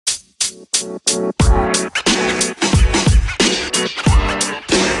Welcome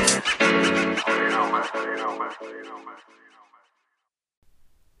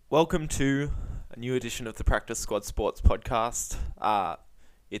to a new edition of the Practice Squad Sports Podcast.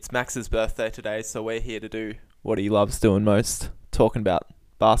 It's Max's birthday today, so we're here to do what he loves doing most, talking about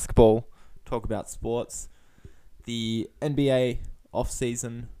basketball, talk about sports. The NBA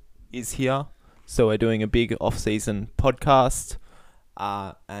off-season is here, so we're doing a big off-season podcast,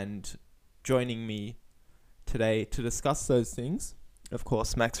 and joining me today to discuss those things, of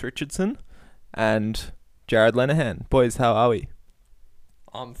course, Max Richardson and Jared Lenehan. Boys, how are we?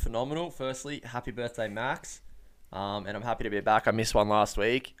 I'm phenomenal. Firstly, happy birthday, Max. And I'm happy to be back. I missed one last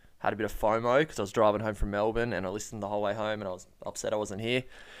week. Had a bit of FOMO because I was driving home from Melbourne and I listened the whole way home and I was upset I wasn't here.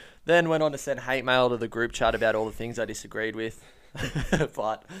 Then went on to send hate mail to the group chat about all the things I disagreed with.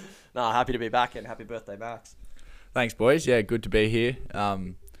 But, no, happy to be back and happy birthday, Max. Thanks, boys. Yeah, good to be here.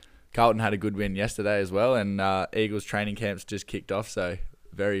 Carlton had a good win yesterday as well, and Eagles training camps just kicked off, so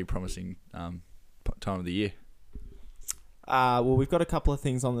very promising time of the year. Well, we've got a couple of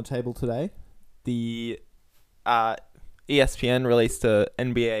things on the table today. The ESPN released a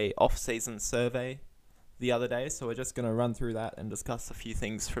NBA off-season survey the other day, so we're just going to run through that and discuss a few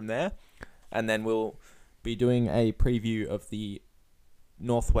things from there. And then we'll be doing a preview of the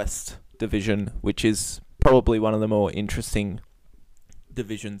Northwest Division, which is probably one of the more interesting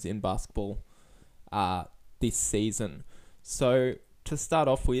divisions in basketball this season. So to start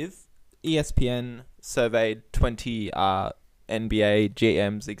off with, ESPN surveyed 20 NBA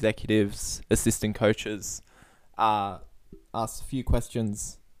GMs, executives, assistant coaches, asked a few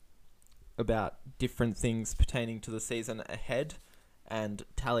questions about different things pertaining to the season ahead and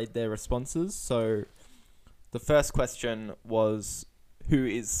tallied their responses. So the first question was, who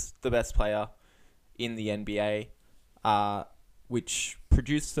is the best player in the NBA, which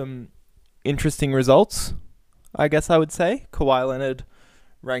produced some interesting results, I guess I would say. Kawhi Leonard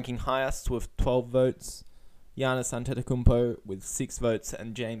ranking highest with 12 votes, Giannis Antetokounmpo with 6 votes,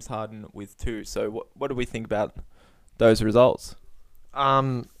 and James Harden with 2. So what do we think about those results?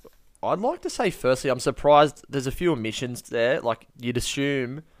 I'd like to say, firstly, I'm surprised there's a few omissions there. Like, you'd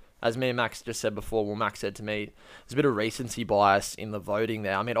assume, as me and Max just said before, well, Max said to me, there's a bit of recency bias in the voting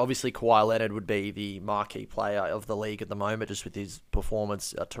there. I mean, obviously, Kawhi Leonard would be the marquee player of the league at the moment, just with his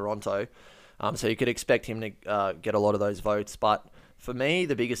performance at Toronto. So you could expect him to get a lot of those votes, but for me,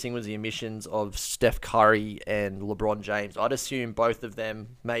 the biggest thing was the omissions of Steph Curry and LeBron James. I'd assume both of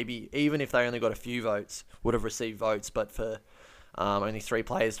them, maybe even if they only got a few votes, would have received votes. But for only 3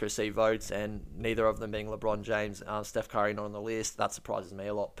 players to receive votes and neither of them being LeBron James, Steph Curry not on the list, that surprises me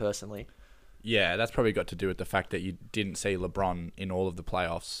a lot personally. Yeah, that's probably got to do with the fact that you didn't see LeBron in all of the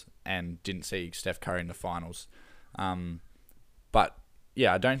playoffs and didn't see Steph Curry in the finals. But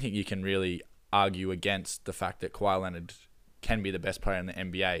yeah, I don't think you can really argue against the fact that Kawhi Leonard can be the best player in the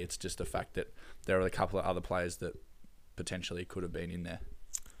NBA. It's just the fact that there are a couple of other players that potentially could have been in there.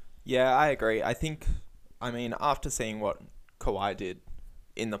 Yeah, I agree. I mean, after seeing what Kawhi did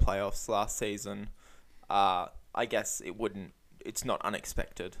in the playoffs last season, I guess it's not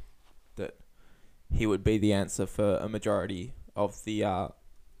unexpected that he would be the answer for a majority of the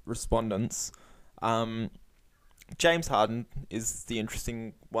respondents. James Harden is the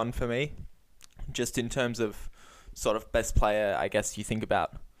interesting one for me, just in terms of sort of best player. I guess you think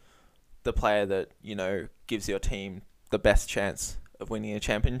about the player that, gives your team the best chance of winning a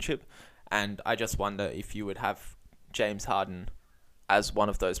championship. And I just wonder if you would have James Harden as one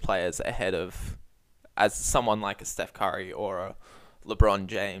of those players ahead of, as someone like a Steph Curry or a LeBron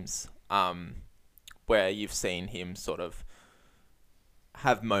James, where you've seen him sort of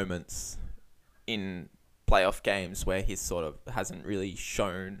have moments in playoff games where he sort of hasn't really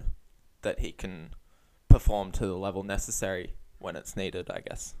shown that he can perform to the level necessary when it's needed, I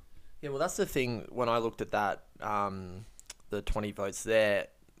guess. Yeah, well, that's the thing. When I looked at that, the 20 votes there,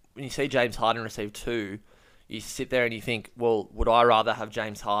 when you see James Harden receive 2, you sit there and you think, well, would I rather have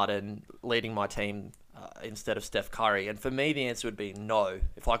James Harden leading my team instead of Steph Curry? And for me, the answer would be no.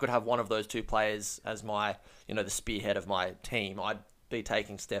 If I could have one of those 2 players as my, the spearhead of my team, I'd be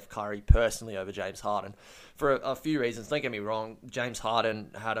taking Steph Curry personally over James Harden for a few reasons. Don't get me wrong, James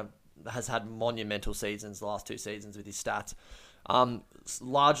Harden has had monumental seasons the last 2 seasons with his stats.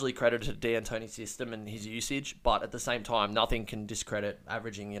 Largely credited to D'Antoni's system and his usage, but at the same time, nothing can discredit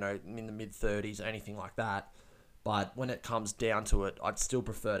averaging, in the mid-30s or anything like that. But when it comes down to it, I'd still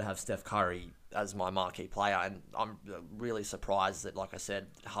prefer to have Steph Curry as my marquee player, and I'm really surprised that, like I said,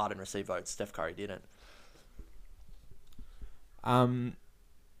 Harden received votes, Steph Curry didn't. Well,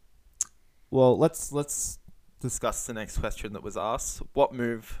 let's discuss the next question that was asked. What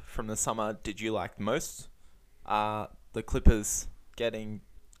move from the summer did you like most? The Clippers getting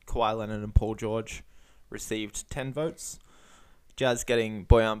Kawhi Leonard and Paul George received 10 votes. Jazz getting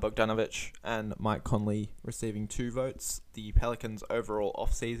Bojan Bogdanovic and Mike Conley receiving 2 votes. The Pelicans overall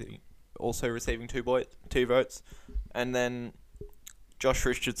off-season also receiving 2 votes. And then Josh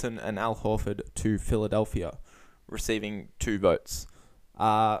Richardson and Al Horford to Philadelphia receiving 2 votes.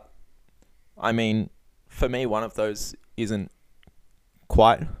 I mean, for me, one of those isn't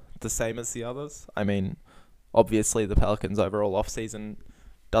quite the same as the others. I mean, obviously the Pelicans overall off-season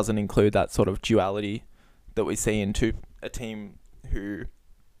doesn't include that sort of duality that we see in teams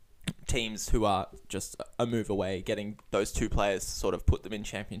who are just a move away, getting those 2 players to sort of put them in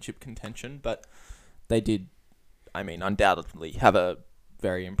championship contention. But they did, I mean, undoubtedly have a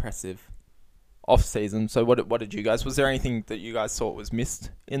very impressive off-season. So what did you guys, was there anything that you guys thought was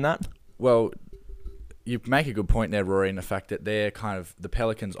missed in that? Well, you make a good point there, Rory, in the fact that they're kind of, the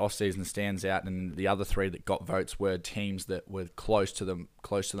Pelicans off-season stands out, and the other 3 that got votes were teams that were close to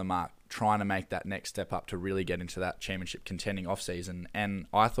the mark, trying to make that next step up to really get into that championship contending off-season. And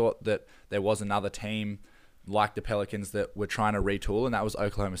I thought that there was another team like the Pelicans that were trying to retool, and that was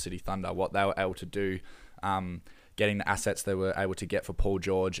Oklahoma City Thunder. What they were able to do, getting the assets they were able to get for Paul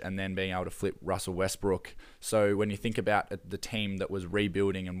George, and then being able to flip Russell Westbrook. So when you think about the team that was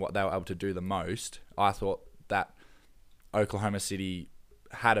rebuilding and what they were able to do the most, I thought that Oklahoma City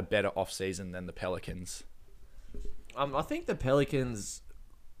had a better off-season than the Pelicans. I think the Pelicans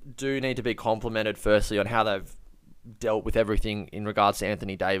do need to be complimented firstly on how they've dealt with everything in regards to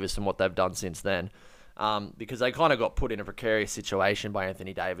Anthony Davis and what they've done since then. Because they kind of got put in a precarious situation by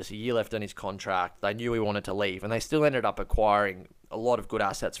Anthony Davis. A year left on his contract. They knew he wanted to leave, and they still ended up acquiring a lot of good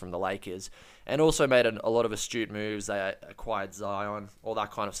assets from the Lakers, and also made a lot of astute moves. They acquired Zion, all that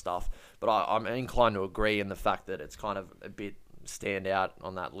kind of stuff. But I'm inclined to agree in the fact that it's kind of a bit stand out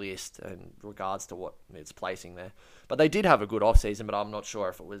on that list in regards to what it's placing there. But they did have a good offseason, but I'm not sure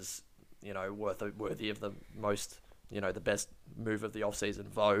if it was, worthy of the most, the best move of the offseason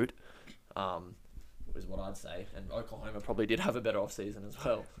vote. Is what I'd say, and Oklahoma probably did have a better offseason as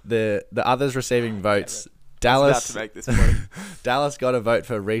well. The others receiving votes, Dallas. About to make this point. Dallas got a vote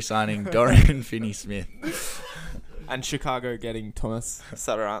for re-signing Dorian Finney-Smith, and Chicago getting Thomas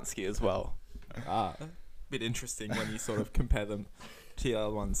Satoransky as well. Bit interesting when you sort of compare them to the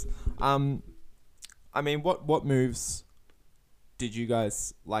other ones. I mean, what moves did you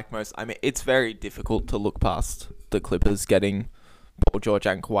guys like most? I mean, it's very difficult to look past the Clippers getting Paul George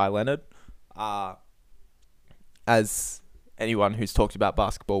and Kawhi Leonard. As anyone who's talked about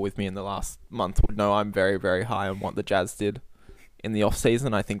basketball with me in the last month would know, I'm very, very high on what the Jazz did in the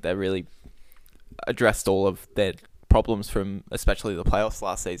off-season. I think they really addressed all of their problems from especially the playoffs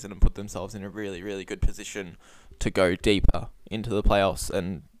last season and put themselves in a really, really good position to go deeper into the playoffs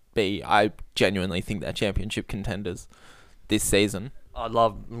and I genuinely think they're championship contenders this season.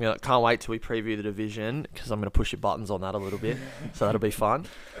 Can't wait till we preview the division, because I'm going to push your buttons on that a little bit, so that'll be fun.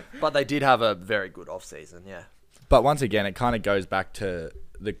 But they did have a very good off-season, yeah. But once again, it kind of goes back to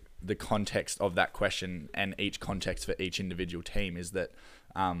the context of that question, and each context for each individual team is that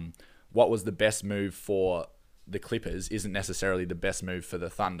what was the best move for the Clippers isn't necessarily the best move for the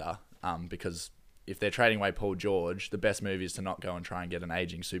Thunder, because if they're trading away Paul George, the best move is to not go and try and get an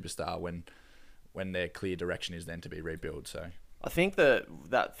aging superstar when their clear direction is then to be rebuilt. So I think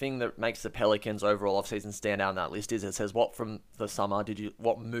that thing that makes the Pelicans overall offseason stand out on that list is it says what move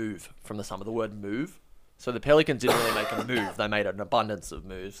from the summer, the word move. So the Pelicans didn't really make a move. They made an abundance of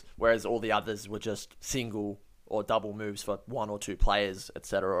moves, whereas all the others were just single or double moves for 1 or 2 players,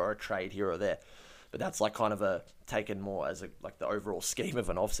 etc., or a trade here or there. But that's like kind of taken more as like the overall scheme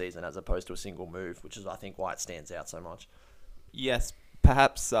of an offseason as opposed to a single move, which is I think why it stands out so much. Yes,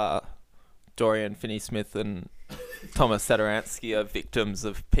 perhaps Dorian Finney-Smith and Thomas Satoransky are victims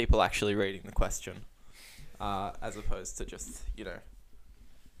of people actually reading the question, as opposed to just,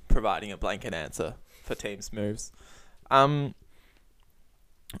 providing a blanket answer for teams' moves. I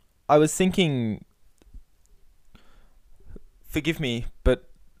was thinking, forgive me, but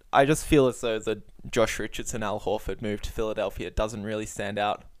I just feel as though the Josh Richardson, Al Horford move to Philadelphia doesn't really stand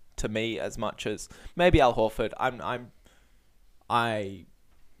out to me as much as maybe Al Horford. I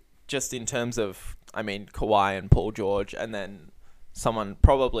just in terms of, Kawhi and Paul George, and then someone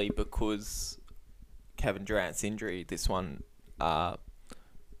probably because Kevin Durant's injury, this one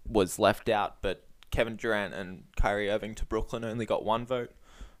was left out, but Kevin Durant and Kyrie Irving to Brooklyn only got 1 vote.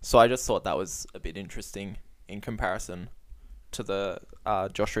 So I just thought that was a bit interesting in comparison to the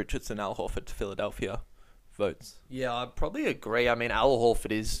Josh Richardson, Al Horford to Philadelphia votes. Yeah, I probably agree. Al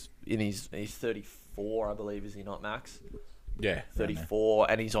Horford is in his 34th 34, I believe, is he not, Max? Yeah.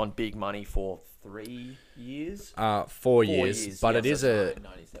 34, and he's on big money for 3 years. 4 years, but yeah, it is a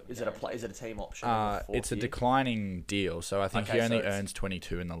Is it a team option? it's a declining deal. So I think Okay, he only so it's- earns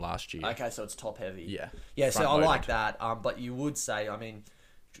 22 in the last year. Okay, so it's top heavy. Yeah. Yeah, so I Front-loaded. like that. But you would say, I mean,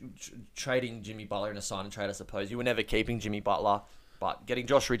 trading Jimmy Butler in a sign and trade, I suppose. You were never keeping Jimmy Butler, but getting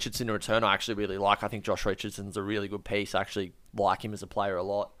Josh Richardson in return, I actually really like. I think Josh Richardson's a really good piece. I actually like him as a player a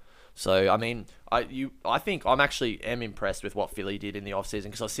lot. So, I mean, I think I'm actually am impressed with what Philly did in the offseason,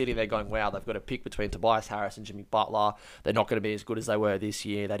 because I was sitting there going, wow, they've got to pick between Tobias Harris and Jimmy Butler. They're not going to be as good as they were this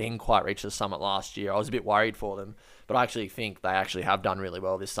year. They didn't quite reach the summit last year. I was a bit worried for them, but I actually think they actually have done really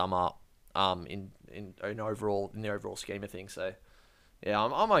well this summer in the overall scheme of things. So, yeah,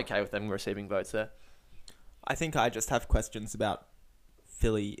 I'm okay with them receiving votes there. I think I just have questions about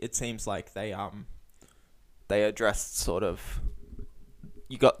Philly. It seems like they addressed sort of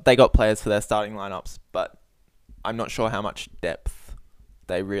they got players for their starting lineups, but I'm not sure how much depth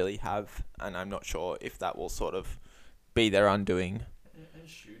they really have, and I'm not sure if that will sort of be their undoing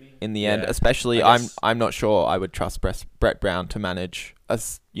in the end. Yeah, Especially, I guess- I'm not sure I would trust Brett Brown to manage a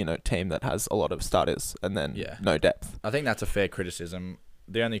team that has a lot of starters and then no depth. I think that's a fair criticism.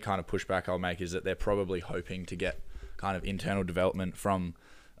 The only kind of pushback I'll make is that they're probably hoping to get kind of internal development from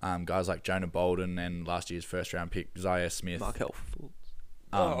guys like Jonah Bolden and last year's first round pick Zaire Smith. Markel.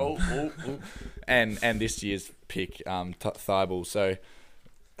 And this year's pick, Thibault. So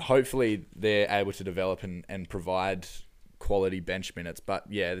hopefully they're able to develop and provide quality bench minutes. But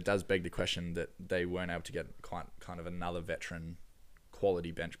yeah, it does beg the question that they weren't able to get kind of another veteran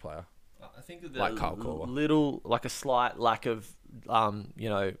quality bench player. I think that Like Kyle Korver. a slight lack of,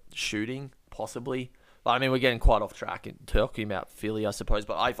 shooting, possibly. But I mean, we're getting quite off track in talking about Philly, I suppose.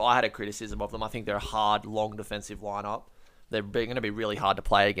 But if I had a criticism of them, I think they're a hard, long defensive lineup. They're going to be really hard to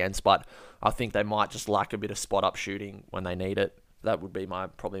play against, but I think they might just lack a bit of spot-up shooting when they need it. That would be my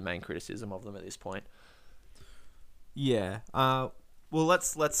probably main criticism of them at this point. Yeah. Well,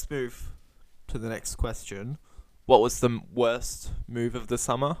 let's move to the next question. What was the worst move of the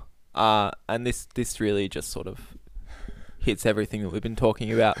summer? And this really just sort of hits everything that we've been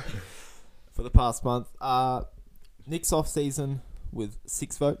talking about for the past month. Knicks off season with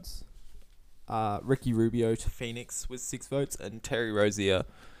 6 votes. Ricky Rubio to Phoenix with 6 votes, and Terry Rozier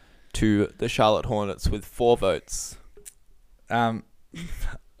to the Charlotte Hornets with 4 votes. I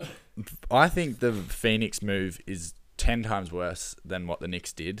think the Phoenix move is 10 times worse than what the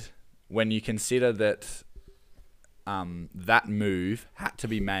Knicks did. When you consider that that move had to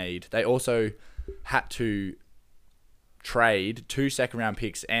be made, they also had to trade 2 second-round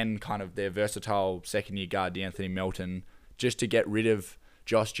picks and kind of their versatile second-year guard, DeAnthony Melton, just to get rid of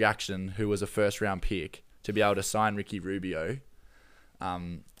Josh Jackson, who was a first-round pick, to be able to sign Ricky Rubio.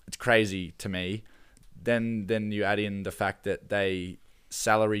 It's crazy to me. Then you add in the fact that they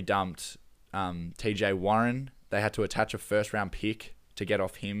salary dumped TJ Warren. They had to attach a first-round pick to get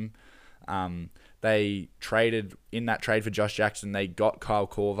off him. They traded in that trade for Josh Jackson. They got Kyle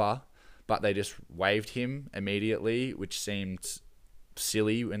Korver, but they just waived him immediately, which seemed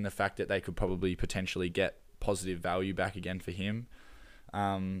silly in the fact that they could probably potentially get positive value back again for him.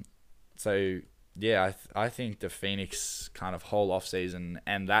 So yeah, I think the Phoenix kind of whole off season,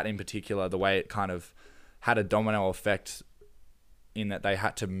 and that in particular, the way it kind of had a domino effect in that they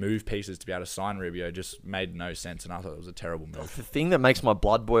had to move pieces to be able to sign Rubio, just made no sense, and I thought it was a terrible move. The thing that makes my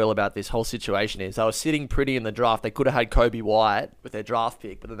blood boil about this whole situation is they were sitting pretty in the draft. They could have had Kobe White with their draft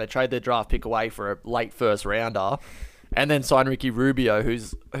pick, but then they trade their draft pick away for a late first rounder, and then sign Ricky Rubio,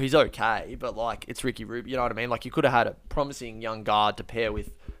 who's okay, but like it's Ricky Rubio, you know what I mean? Like you could have had a promising young guard to pair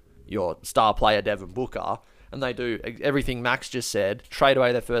with your star player Devin Booker, and they do everything Max just said, trade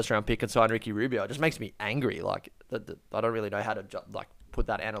away their first round pick and sign Ricky Rubio. It just makes me angry. Like I don't really know how to put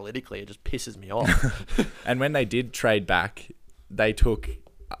that analytically. It just pisses me off. And when they did trade back, they took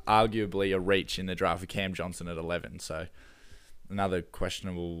arguably a reach in the draft for Cam Johnson at 11. So another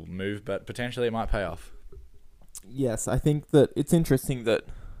questionable move, but potentially it might pay off. Yes, I think that it's interesting that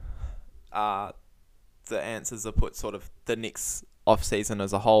the answers are put sort of the Knicks off season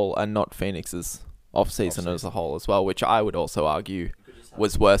as a whole and not Phoenix's off season as a whole as well, which I would also argue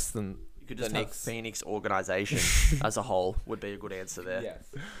was worse than You could the just have Knicks. Phoenix organization as a whole would be a good answer there. Yes.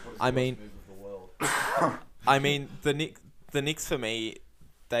 I mean, the Knicks for me,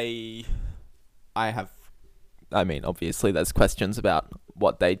 obviously there's questions about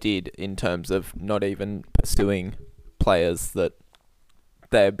what they did in terms of not even pursuing players that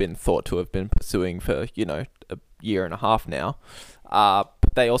they've been thought to have been pursuing for, a year and a half now.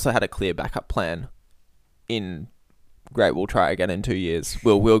 But they also had a clear backup plan in great, we'll try again in 2 years.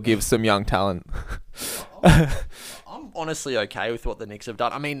 We'll give some young talent. I'm honestly okay with what the Knicks have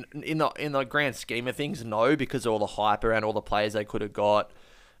done. I mean, in the grand scheme of things, no, because of all the hype around all the players they could have got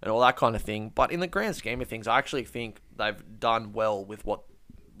and all that kind of thing. But in the grand scheme of things, I actually think they've done well with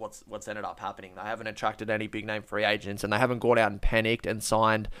what's ended up happening. They haven't attracted any big name free agents, and they haven't gone out and panicked and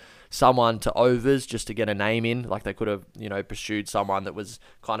signed someone to overs just to get a name in. Like they could have, pursued someone that was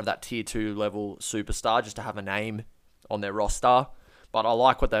kind of that tier 2 level superstar just to have a name on their roster. But I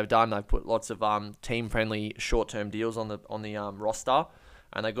like what they've done. They've put lots of team-friendly short-term deals on the roster,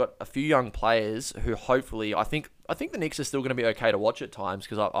 and they've got a few young players who hopefully I think the Knicks are still going to be okay to watch at times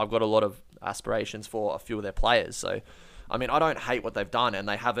because I've got a lot of aspirations for a few of their players. So, I mean, I don't hate what they've done, and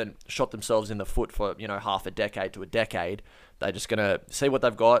they haven't shot themselves in the foot for half a decade to a decade. They're just going to see what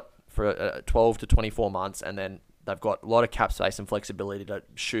they've got for 12 to 24 months, and then they've got a lot of cap space and flexibility to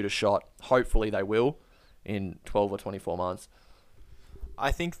shoot a shot. Hopefully, they will in 12 or 24 months.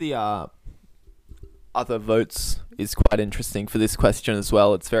 I think the other votes is quite interesting for this question as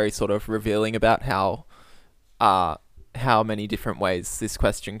well. It's very sort of revealing about how many different ways this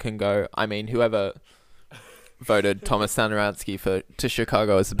question can go. I mean, whoever voted Thomas Satoransky to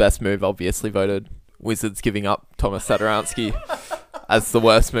Chicago as the best move obviously voted Wizards giving up Thomas Satoransky as the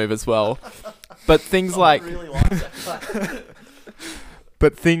worst move as well. But things like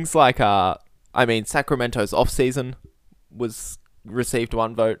Sacramento's off-season received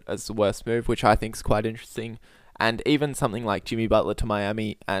one vote as the worst move, which I think is quite interesting. And even something like Jimmy Butler to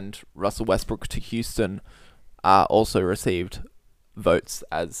Miami and Russell Westbrook to Houston also received votes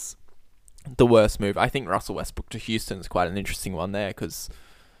as the worst move. I think Russell Westbrook to Houston is quite an interesting one there because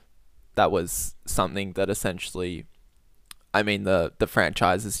that was something that essentially, I mean, the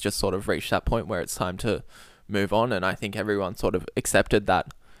franchise has just sort of reached that point where it's time to move on, and I think everyone sort of accepted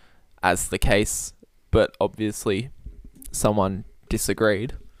that as the case, but obviously someone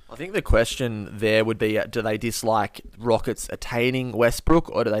disagreed. I think the question there would be, do they dislike Rockets attaining Westbrook,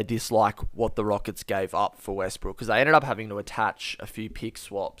 or do they dislike what the Rockets gave up for Westbrook? Because they ended up having to attach a few pick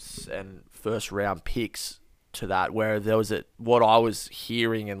swaps and first round picks to that, where there was what I was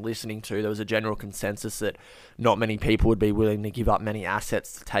hearing and listening to, there was a general consensus that not many people would be willing to give up many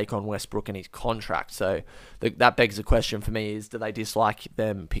assets to take on Westbrook and his contract. So that begs the question for me is, do they dislike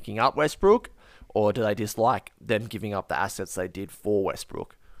them picking up Westbrook, or do they dislike them giving up the assets they did for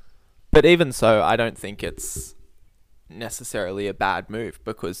Westbrook? But even so, I don't think it's necessarily a bad move,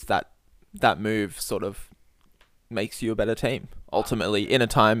 because that move sort of makes you a better team ultimately in a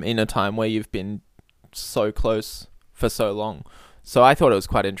time where you've been so close for so long. So I thought it was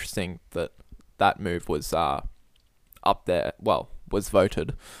quite interesting that move was up there. Well, was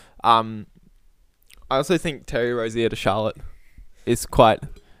voted. I also think Terry Rozier to Charlotte is quite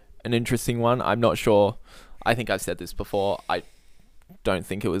an interesting one. I'm not sure. I think I've said this before. I don't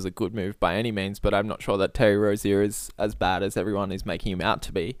think it was a good move by any means, but I'm not sure that Terry Rozier is as bad as everyone is making him out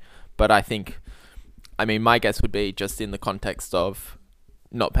to be. But I mean, my guess would be just in the context of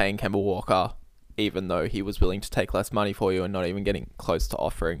not paying Kemba Walker, even though he was willing to take less money for you and not even getting close to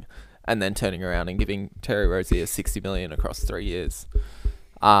offering, and then turning around and giving Terry Rozier $60 million across 3 years.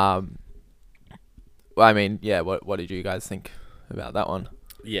 I mean, yeah, what did you guys think about that one?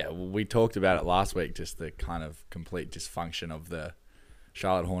 Yeah, we talked about it last week, just the kind of complete dysfunction of the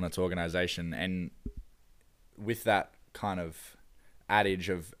Charlotte Hornets organization. And with that kind of adage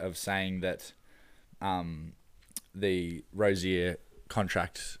of saying that the Rozier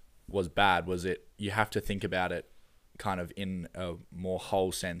contract was bad, you have to think about it kind of in a more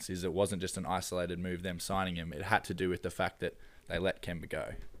whole sense. Is it wasn't just an isolated move, them signing him. It had to do with the fact that they let Kemba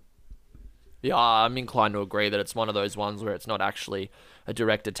go. Yeah, I'm inclined to agree that it's one of those ones where it's not actually a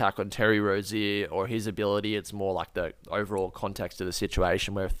direct attack on Terry Rozier or his ability. It's more like the overall context of the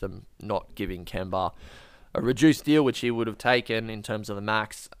situation with them not giving Kemba a reduced deal, which he would have taken in terms of the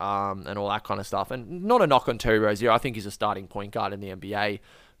max and all that kind of stuff. And not a knock on Terry Rozier. I think he's a starting point guard in the NBA.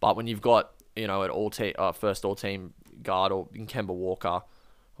 But when you've got, an first all-team guard or in Kemba Walker,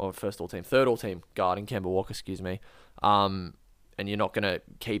 or third all-team guard in Kemba Walker, and you're not going to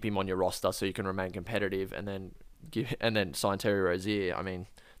keep him on your roster so you can remain competitive and then sign Terry Rozier, I mean,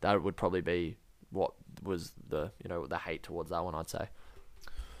 that would probably be what was the hate towards that one, I'd say.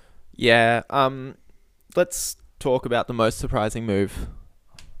 Yeah, let's talk about the most surprising move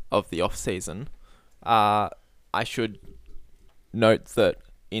of the off-season. I should note that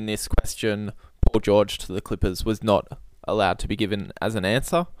in this question, Paul George to the Clippers was not allowed to be given as an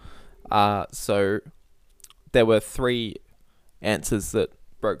answer. So there were 3 answers that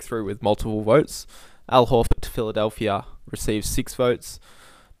broke through with multiple votes. Al Horford to Philadelphia received 6 votes.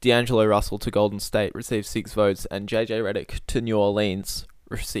 D'Angelo Russell to Golden State received 6 votes, and JJ Redick to New Orleans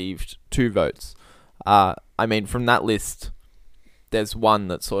received 2 votes. I mean, from that list, there's one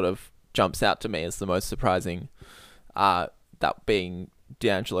that sort of jumps out to me as the most surprising, that being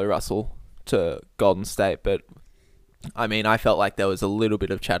D'Angelo Russell to Golden State. But, I mean, I felt like there was a little bit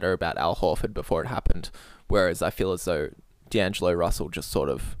of chatter about Al Horford before it happened, whereas I feel as though D'Angelo Russell just sort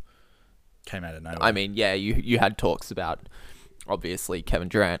of came out of nowhere. I mean, yeah, you had talks about, obviously, Kevin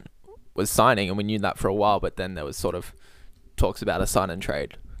Durant was signing, and we knew that for a while, but then there was sort of talks about a sign and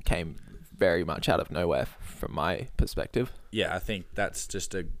trade. Came very much out of nowhere from my perspective. Yeah, I think that's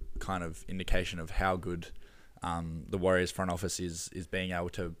just a kind of indication of how good the Warriors front office is being able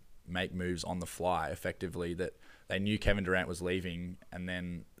to make moves on the fly effectively, that they knew Kevin Durant was leaving, and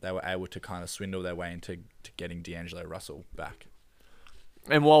then they were able to kind of swindle their way into getting D'Angelo Russell back.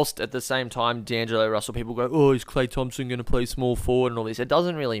 And whilst at the same time, D'Angelo Russell, people go, oh, is Klay Thompson going to play small forward and all this? It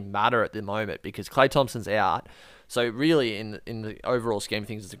doesn't really matter at the moment because Klay Thompson's out. So really, in the overall scheme of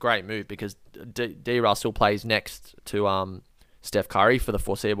things, it's a great move because D. Russell plays next to Steph Curry for the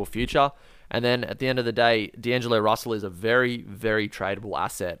foreseeable future. And then at the end of the day, D'Angelo Russell is a very, very tradable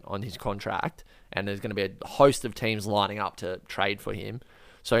asset on his contract, and there's going to be a host of teams lining up to trade for him.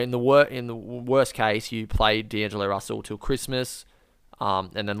 So in the worst case, you play D'Angelo Russell till Christmas,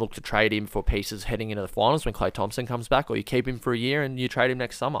 and then look to trade him for pieces heading into the finals when Klay Thompson comes back, or you keep him for a year and you trade him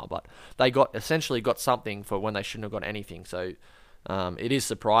next summer. But they essentially got something for when they shouldn't have got anything. So it is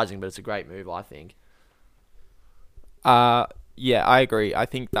surprising, but it's a great move, I think. Yeah, I agree. I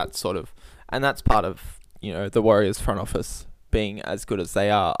think that's sort of, and that's part of, the Warriors front office being as good as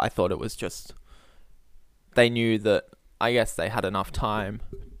they are. I thought it was just, they knew that, I guess they had enough time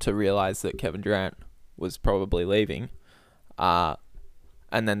to realize that Kevin Durant was probably leaving.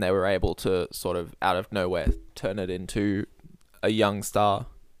 And then they were able to sort of out of nowhere turn it into a young star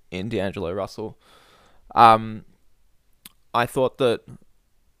in D'Angelo Russell. I thought that,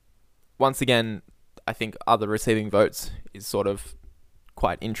 once again, I think other receiving votes is sort of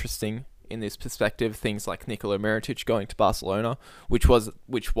quite interesting in this perspective. Things like Nikola Mirotic going to Barcelona, which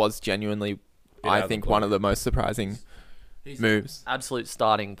was genuinely, I think, one of the most surprising moves. Absolute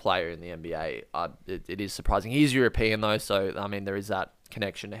starting player in the NBA. It is surprising. He's European though, so I mean there is that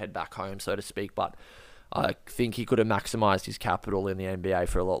connection to head back home, so to speak. But I think he could have maximised his capital in the NBA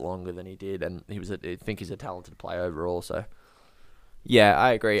for a lot longer than he did, and I think he's a talented player overall. So yeah,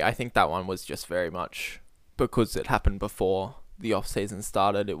 I agree. I think that one was just very much because it happened before the off season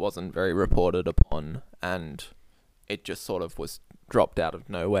started. It wasn't very reported upon, and it just sort of was dropped out of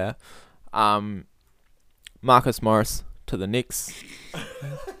nowhere. Marcus Morris to the Knicks.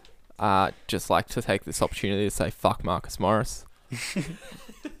 Just like to take this opportunity to say fuck Marcus Morris.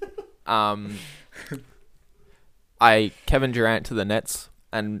 Kevin Durant to the Nets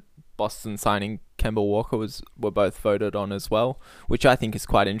and Boston signing Kemba Walker were both voted on as well, which I think is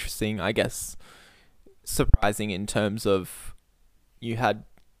quite interesting. I guess surprising in terms of you had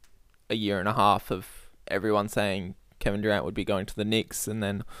a year and a half of everyone saying Kevin Durant would be going to the Knicks, and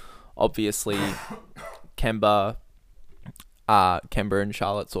then obviously Kemba and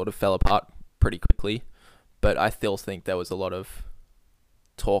Charlotte sort of fell apart pretty quickly, but I still think there was a lot of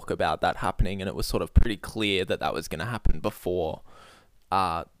talk about that happening, and it was sort of pretty clear that was going to happen before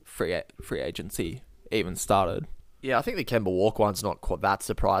free agency even started. Yeah, I think the Kemba Walker one's not quite that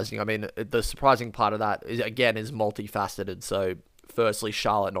surprising. I mean, the surprising part of that is multifaceted. So firstly,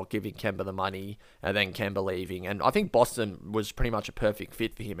 Charlotte not giving Kemba the money, and then Kemba leaving. And I think Boston was pretty much a perfect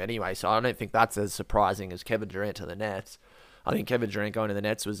fit for him anyway, so I don't think that's as surprising as Kevin Durant to the Nets. I think Kevin Durant going to the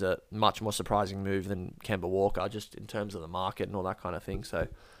Nets was a much more surprising move than Kemba Walker, just in terms of the market and all that kind of thing. So,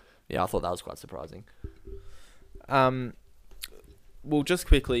 yeah, I thought that was quite surprising. We'll just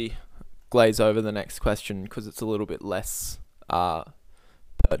quickly glaze over the next question because it's a little bit less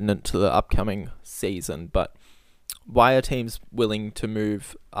pertinent to the upcoming season. But why are teams willing to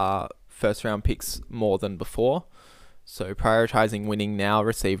move first-round picks more than before? So prioritizing winning now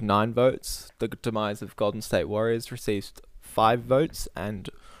received 9 votes. The demise of Golden State Warriors received 5 votes, and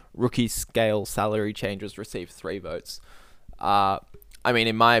rookie scale salary changes received 3 votes. I mean,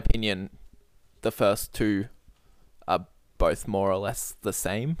 in my opinion, the first two are both more or less the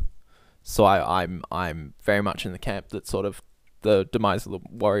same. So I'm very much in the camp that sort of the demise of the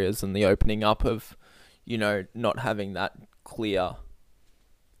Warriors and the opening up of, not having that clear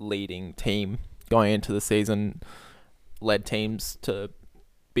leading team going into the season led teams to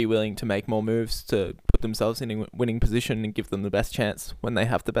be willing to make more moves to put themselves in a winning position and give them the best chance when they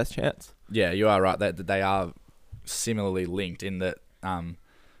have the best chance. Yeah, you are right that they are similarly linked in that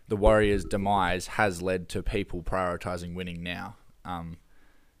the Warriors' demise has led to people prioritizing winning now.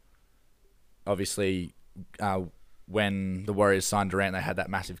 obviously, when the Warriors signed Durant, they had that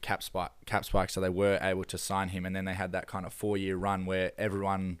massive cap spike, so they were able to sign him, and then they had that kind of 4-year run where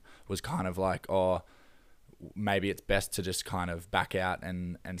everyone was kind of like, oh, maybe it's best to just kind of back out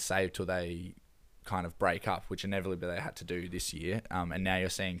and save till they kind of break up, which inevitably they had to do this year. And now you're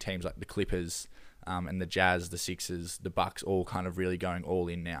seeing teams like the Clippers and the Jazz, the Sixers, the Bucks all kind of really going all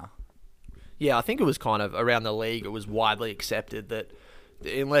in now. Yeah, I think it was kind of around the league, it was widely accepted that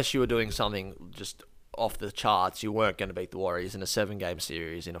unless you were doing something just off the charts, you weren't going to beat the Warriors in a 7-game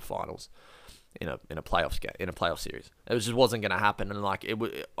series in a finals, in a playoff series. It just wasn't going to happen, and like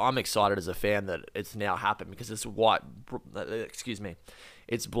I'm excited as a fan that it's now happened because it's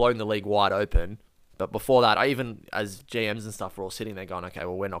it's blown the league wide open. But before that, I even as GMs and stuff were all sitting there going, okay,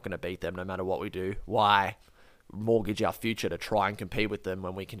 well, we're not going to beat them no matter what we do. Why mortgage our future to try and compete with them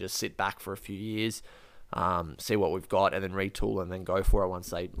when we can just sit back for a few years, see what we've got, and then retool and then go for it once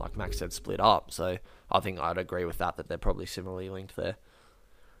they, like Max said, split up. So I think I'd agree with that they're probably similarly linked there.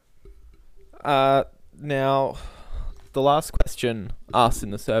 Now, the last question asked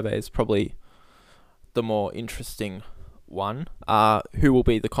in the survey is probably the more interesting one. Who will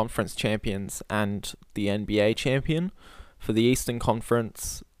be the conference champions and the NBA champion? For the Eastern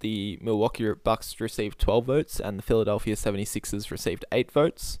Conference, the Milwaukee Bucks received 12 votes and the Philadelphia 76ers received 8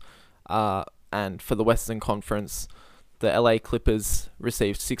 votes. And for the Western Conference, the LA Clippers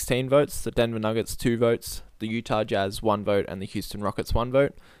received 16 votes, the Denver Nuggets 2 votes, the Utah Jazz 1 vote, and the Houston Rockets 1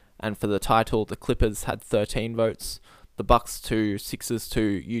 vote. And for the title, the Clippers had 13 votes, the Bucks 2, Sixers 2,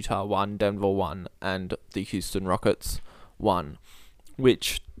 Utah 1, Denver 1, and the Houston Rockets 1,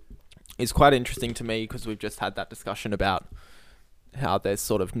 which is quite interesting to me because we've just had that discussion about how there's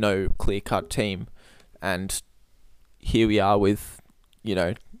sort of no clear-cut team, and here we are with,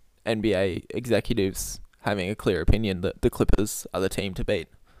 NBA executives having a clear opinion that the Clippers are the team to beat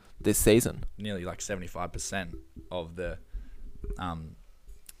this season. Nearly like 75% of the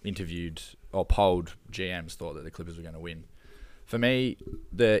interviewed or polled GMs thought that the Clippers were going to win. For me,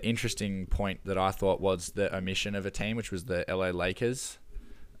 the interesting point that I thought was the omission of a team, which was the LA Lakers.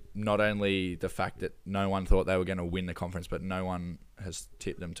 Not only the fact that no one thought they were going to win the conference, but no one has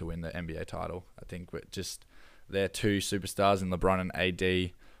tipped them to win the NBA title. I think just their two superstars in LeBron and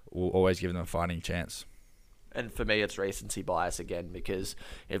AD will always give them a fighting chance. And for me, it's recency bias again, because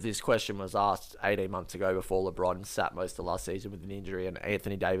if this question was asked 18 months ago before LeBron sat most of last season with an injury and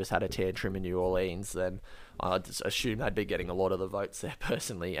Anthony Davis had a tantrum in New Orleans, then I'd just assume they'd be getting a lot of the votes there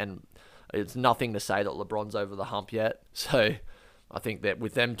personally. And it's nothing to say that LeBron's over the hump yet. So I think that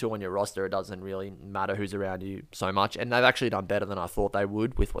with them two on your roster, it doesn't really matter who's around you so much. And they've actually done better than I thought they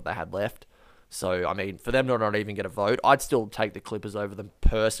would with what they had left. So, I mean, for them to not even get a vote, I'd still take the Clippers over them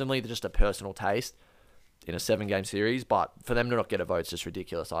personally, just a personal taste in a 7-game series. But for them to not get a vote is just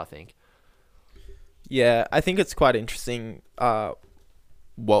ridiculous, I think. Yeah, I think it's quite interesting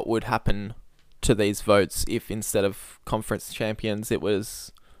what would happen to these votes if instead of conference champions, it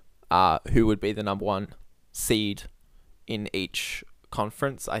was who would be the number 1 seed in each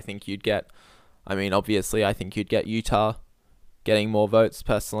conference. I think you'd get, obviously, I think you'd get Utah getting more votes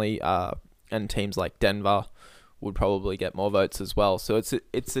personally, and teams like Denver would probably get more votes as well. So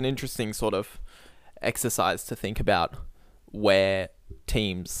it's an interesting sort of exercise to think about where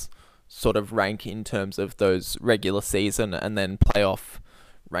teams sort of rank in terms of those regular season and then playoff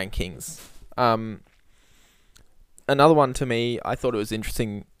rankings. Another one to me, I thought it was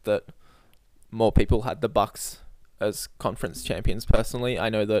interesting that more people had the Bucks as conference champions personally. I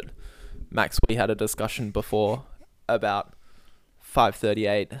know that Max, we had a discussion before about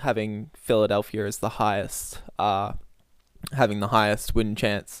 538 having Philadelphia as the highest, having the highest win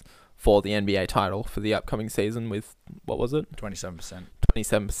chance for the NBA title for the upcoming season with, what was it? 27%.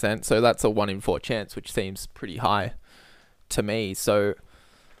 27%. So that's a 1 in 4 chance, which seems pretty high to me. So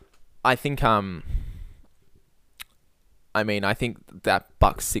I think, I think that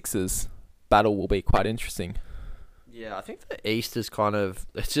Bucks Sixers battle will be quite interesting. Yeah, I think the East is kind of,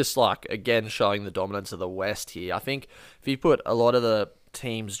 it's just like, again, showing the dominance of the West here. I think if you put a lot of the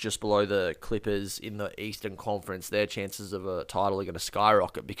teams just below the Clippers in the Eastern Conference, their chances of a title are going to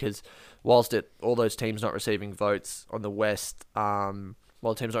skyrocket, because whilst all those teams not receiving votes on the West, teams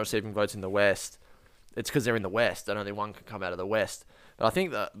not receiving votes in the West, it's because they're in the West and only one can come out of the West. But I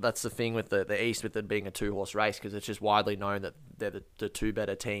think that's the thing with the East, with it being a 2-horse race, because it's just widely known that they're the two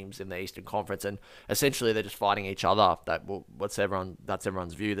better teams in the Eastern Conference, and essentially they're just fighting each other. That's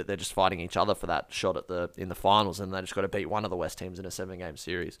everyone's view, that they're just fighting each other for that shot in the finals, and they just got to beat one of the West teams in a 7-game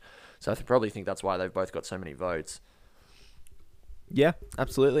series. So I probably think that's why they've both got so many votes. Yeah,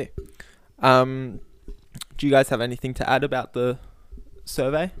 absolutely. Do you guys have anything to add about the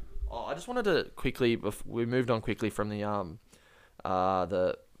survey? Oh, I just wanted to quickly, we moved on quickly from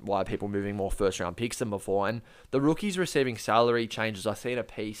the why people moving more first round picks than before, and the rookies receiving salary changes. I seen a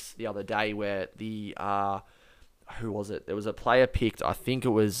piece the other day where the who was it? There was a player picked. I think it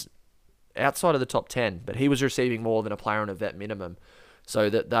was outside of the top 10, but he was receiving more than a player on a vet minimum. So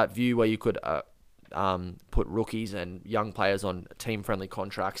that view where you could put rookies and young players on team-friendly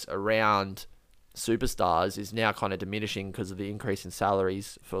contracts around superstars is now kind of diminishing because of the increase in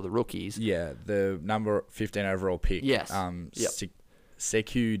salaries for the rookies. Yeah, the number 15 overall pick. Yes.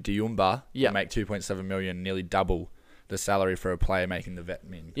 Sekou Diumba Yep. will make 2.7 million, nearly double the salary for a player making the vet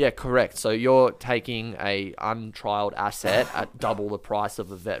min. Yeah, correct. So you're taking a untrialed asset at double the price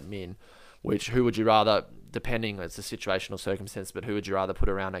of a vet min, which who would you rather, depending, it's a situational circumstance, but who would you rather put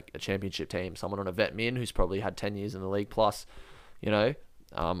around a championship team? Someone on a vet min who's probably had 10 years in the league plus,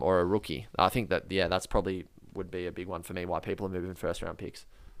 or a rookie? I think that's probably would be a big one for me, why people are moving first round picks.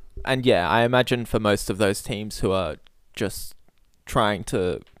 And yeah, I imagine for most of those teams who are just trying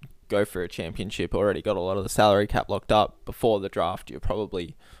to go for a championship, already got a lot of the salary cap locked up before the draft, you've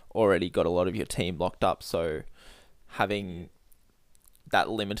probably already got a lot of your team locked up. So having that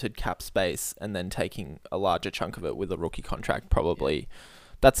limited cap space and then taking a larger chunk of it with a rookie contract, probably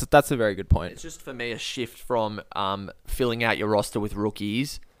that's a very good point. It's just for me a shift from filling out your roster with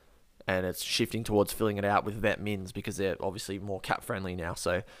rookies, and it's shifting towards filling it out with vet mins because they're obviously more cap friendly now.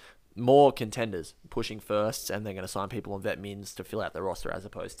 So more contenders pushing firsts, and they're going to sign people on vet mins to fill out their roster as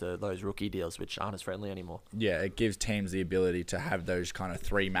opposed to those rookie deals which aren't as friendly anymore. Yeah, it gives teams the ability to have those kind of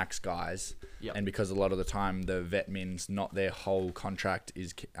 3 max guys. Yep. And because a lot of the time the vet mins, not their whole contract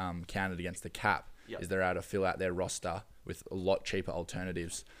is counted against the cap, Yep. is they're able to fill out their roster with a lot cheaper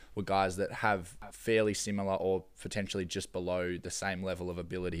alternatives with guys that have fairly similar or potentially just below the same level of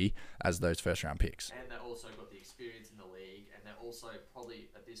ability as those first round picks. And they've also got the experience in the league, and they're also probably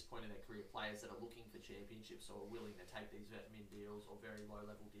at this point in their career players that are looking for championships or are willing to take these vet min deals or very low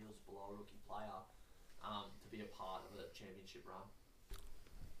level deals below a rookie player to be a part of a championship run.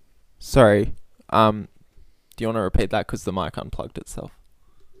 Sorry, do you want to repeat that because the mic unplugged itself?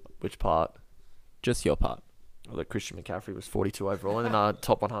 Which part? Just your part. Well, that Christian McCaffrey was 42 overall in the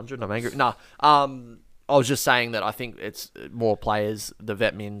top 100. I'm angry. Nah, I was just saying that I think it's more players, the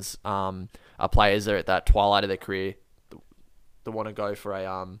vet mins, are players that are at that twilight of their career that want to go for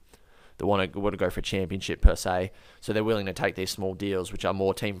a championship per se. So they're willing to take these small deals, which are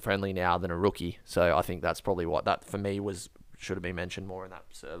more team friendly now than a rookie. So I think that's probably what that for me should have been mentioned more in that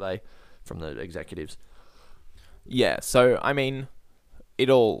survey from the executives. Yeah, so I mean,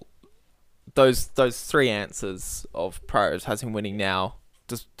 those 3 answers of prioritizing winning now,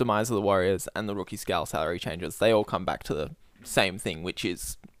 demise of the Warriors, and the rookie scale salary changes, they all come back to the same thing, which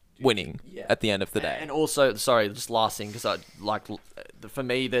is winning at the end of the day. And also, sorry, just last thing, because for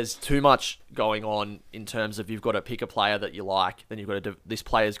me, there's too much going on in terms of you've got to pick a player that you like, then you've got to this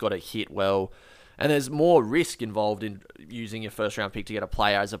player's got to hit well, and there's more risk involved in using your first round pick to get a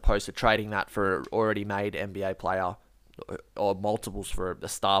player as opposed to trading that for an already made NBA player or multiples for a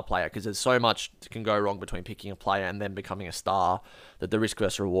star player, because there's so much can go wrong between picking a player and then becoming a star that the risk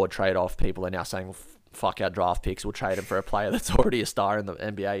versus reward trade-off, people are now saying, well, fuck our draft picks, we'll trade him for a player that's already a star in the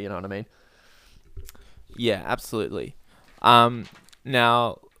NBA, you know what I mean? Yeah, absolutely.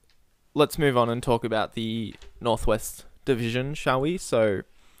 Now, let's move on and talk about the Northwest Division, shall we? So,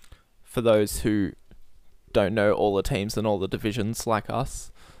 for those who don't know all the teams and all the divisions like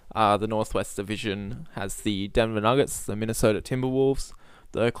us, the Northwest Division has the Denver Nuggets, the Minnesota Timberwolves,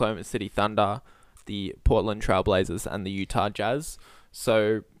 the Oklahoma City Thunder, the Portland Trailblazers, and the Utah Jazz.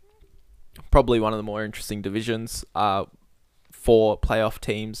 So, probably one of the more interesting divisions for playoff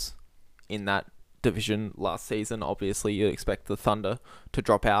teams in that division last season. Obviously, you expect the Thunder to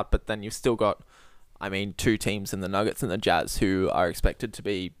drop out, but then you've still got, 2 teams in the Nuggets and the Jazz who are expected to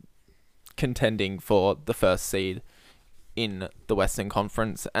be contending for the first seed in the Western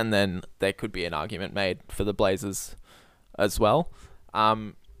Conference, and then there could be an argument made for the Blazers as well.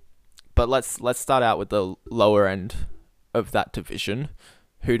 But let's start out with the lower end of that division.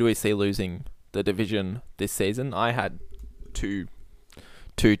 Who do we see losing the division this season? I had two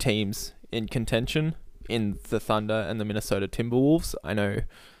teams in contention in the Thunder and the Minnesota Timberwolves. I know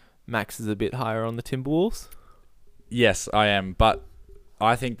Max is a bit higher on the Timberwolves. Yes, I am, but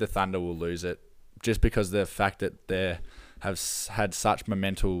I think the Thunder will lose it just because the fact that they have had such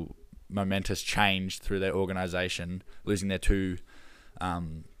momentous change through their organization, losing their 2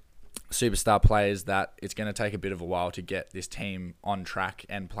 superstar players, that it's going to take a bit of a while to get this team on track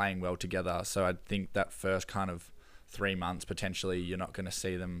and playing well together. So I think that first kind of 3 months, potentially, you're not going to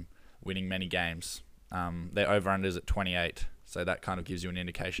see them winning many games. Their over-unders at 28, So that kind of gives you an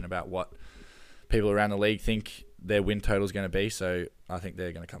indication about what people around the league think their win total is going to be. So I think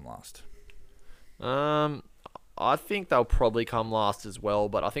they're going to come last. I think they'll probably come last as well,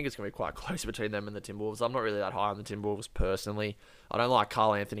 but I think it's going to be quite close between them and the Timberwolves. I'm not really that high on the Timberwolves personally. I don't like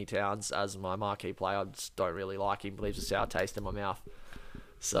Karl Anthony Towns as my marquee player. I just don't really like him. Leaves a sour taste in my mouth.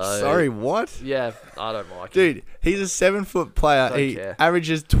 So Sorry, what? Yeah, I don't like him. Dude, he's a 7-foot player. Don't He care.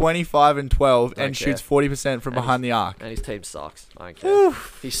 averages 25 and 12 Don't and care. shoots 40% from And behind the arc. And his team sucks. I don't care.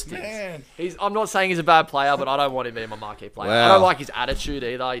 He stinks. Man. I'm not saying he's a bad player, but I don't want him being my marquee player. I Wow. don't like his attitude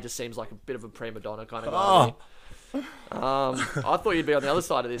either. He just seems like a bit of a prima donna kind of guy. I thought you'd be on the other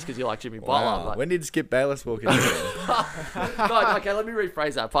side of this because you like Jimmy Butler. Wow. But... When did Skip Bayless walk in? No, okay, let me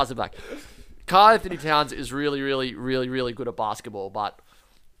rephrase that. Pass it back. Karl Anthony Towns is really, really, really, really good at basketball, but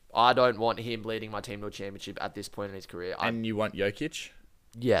I don't want him leading my team to a championship at this point in his career. And you want Jokic?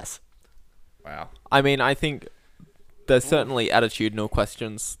 Yes. Wow. I mean, I think there's certainly attitudinal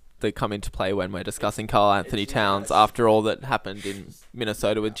questions that come into play when we're discussing Karl Anthony Towns after all that happened in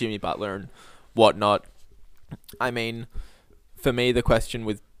Minnesota with Jimmy Butler and whatnot. I mean, for me, the question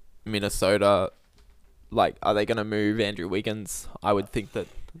with Minnesota, like, are they going to move Andrew Wiggins? I would think that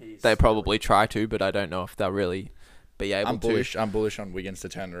they probably try to, but I don't know if they'll really be able to. I'm bullish on Wiggins to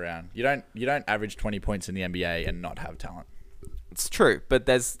turn it around. You don't average 20 points in the NBA and not have talent. It's true, but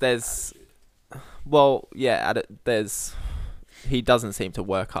there's he doesn't seem to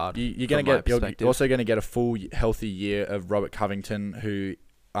work hard. You're also going to get a full healthy year of Robert Covington, who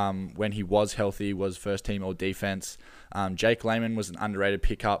when he was healthy was first team all defense. Jake Layman was an underrated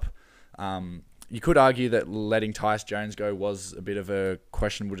pickup. You could argue that letting Tyus Jones go was a bit of a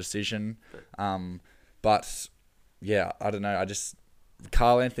questionable decision, but yeah, I don't know.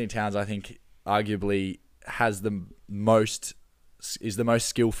 Karl Anthony Towns, I think, arguably is the most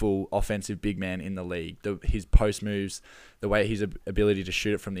skillful offensive big man in the league. His post moves, the way his ability to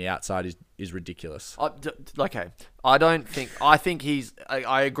shoot it from the outside is ridiculous. Okay, I think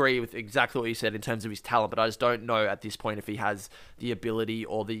I agree with exactly what you said in terms of his talent, but I just don't know at this point if he has the ability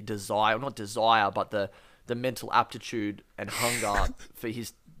or the desire, not desire, but the mental aptitude and hunger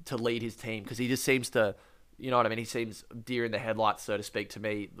to lead his team, because he just seems to, you know what I mean? He seems deer in the headlights, so to speak, to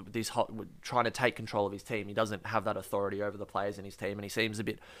me. Trying to take control of his team. He doesn't have that authority over the players in his team, and he seems a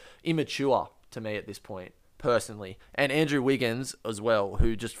bit immature to me at this point, personally. And Andrew Wiggins as well,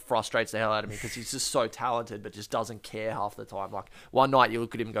 who just frustrates the hell out of me because he's just so talented, but just doesn't care half the time. Like, one night you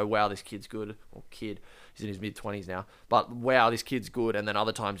look at him and go, wow, this kid's good. Or kid. He's in his mid-20s now. But, wow, this kid's good. And then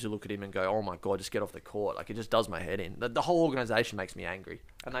other times you look at him and go, oh, my God, just get off the court. Like, it just does my head in. The whole organisation makes me angry.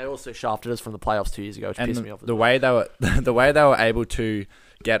 And they also shafted us from the playoffs 2 years ago, which pissed me off. The way they were able to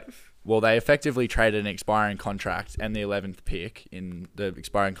get... Well, they effectively traded an expiring contract and the 11th pick in the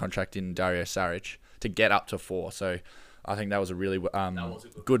expiring contract in Dario Saric to get up to 4. So I think that was a really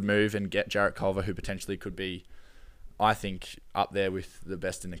good move, and get Jarrett Culver, who potentially could be, I think, up there with the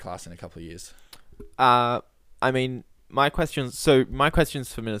best in the class in a couple of years. I mean, my questions for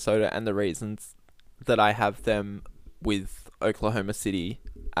Minnesota and the reasons that I have them with Oklahoma City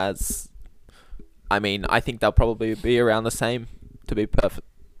as, I mean, I think they'll probably be around the same, to be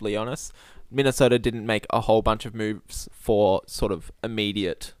perfectly honest. Minnesota didn't make a whole bunch of moves for sort of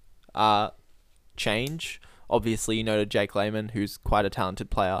immediate change. Obviously, you noted Jake Layman, who's quite a talented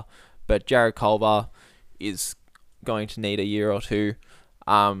player, but Jarrett Culver is going to need a year or two.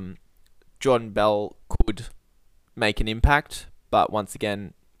 Jordan Bell could make an impact, but once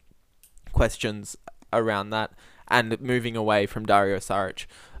again, questions around that, and moving away from Dario Saric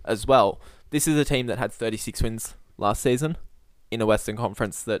as well. This is a team that had 36 wins last season in a Western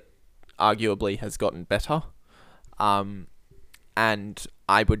Conference that arguably has gotten better. And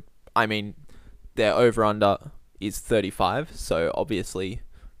their over-under is 35, so obviously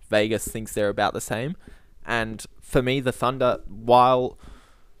Vegas thinks they're about the same. And for me, the Thunder, while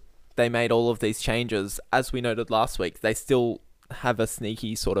they made all of these changes, as we noted last week, they still have a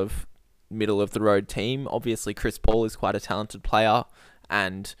sneaky sort of middle-of-the-road team. Obviously, Chris Paul is quite a talented player,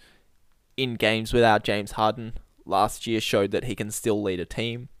 and in games without James Harden last year showed that he can still lead a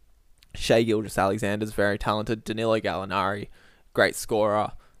team. Shai Gilgeous-Alexander's very talented. Danilo Gallinari, great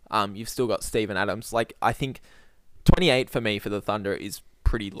scorer. You've still got Steven Adams. Like, I think 28 for me for the Thunder is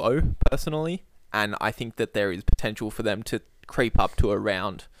pretty low, personally, and I think that there is potential for them to creep up to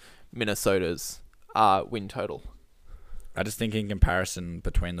around Minnesota's win total. I just think in comparison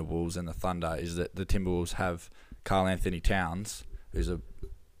between the Wolves and the Thunder is that the Timberwolves have Karl Anthony Towns, who's a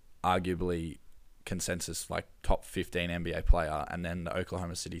arguably consensus like top 15 NBA player, and then the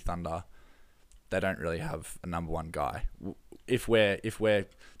Oklahoma City Thunder, they don't really have a number one guy. If we're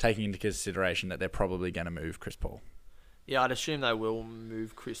taking into consideration that they're probably going to move Chris Paul. Yeah, I'd assume they will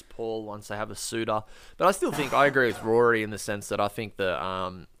move Chris Paul once they have a suitor. But I still think I agree with Rory in the sense that I think that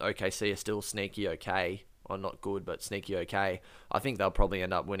OKC are still sneaky okay. Or not good, but sneaky okay. I think they'll probably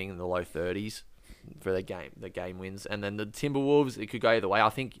end up winning in the low 30s for the game wins. And then the Timberwolves, it could go either way. I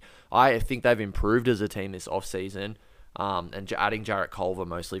think they've improved as a team this offseason. And adding Jarrett Culver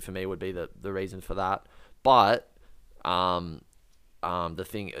mostly for me would be the reason for that. But the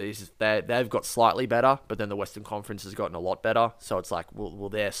thing is they've got slightly better, but then the Western Conference has gotten a lot better. So it's like, will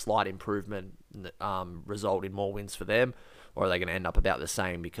their slight improvement result in more wins for them? Or are they going to end up about the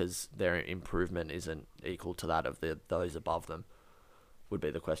same because their improvement isn't equal to that of those above them? Would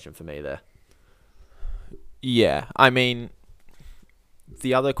be the question for me there. Yeah, I mean,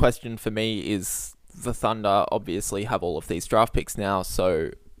 the other question for me is the Thunder obviously have all of these draft picks now,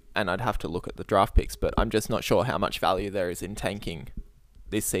 and I'd have to look at the draft picks, but I'm just not sure how much value there is in tanking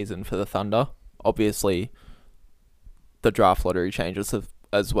this season for the Thunder. Obviously, the draft lottery changes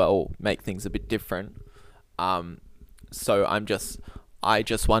as well make things a bit different. So I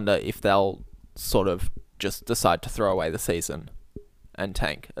just wonder if they'll sort of just decide to throw away the season and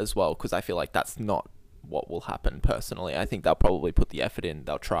tank as well, because I feel like that's not what will happen personally. I think they'll probably put the effort in,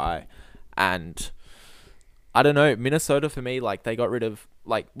 they'll try, and I don't know, Minnesota for me, like they got rid of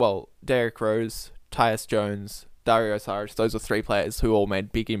Derrick Rose, Tyus Jones, Dario Saric. Those are three players who all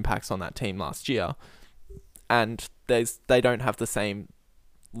made big impacts on that team last year, and they don't have the same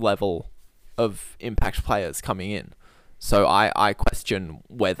level of impact players coming in. So I question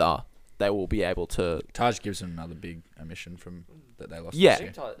whether they will be able to... Taj Gibson, another big omission from that they lost. Yeah.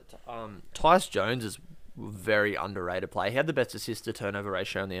 This year. Tyus Jones is a very underrated player. He had the best assist to turnover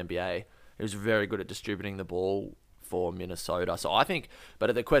ratio in the NBA. He was very good at distributing the ball for Minnesota. So I think,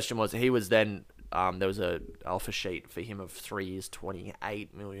 but the question was, he was then, there was a offer sheet for him of 3 years,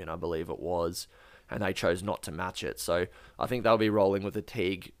 $28 million, I believe it was, and they chose not to match it. So I think they'll be rolling with the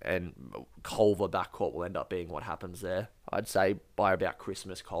Teague and Culver backcourt will end up being what happens there. I'd say by about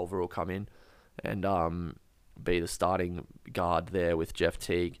Christmas, Culver will come in and be the starting guard there with Jeff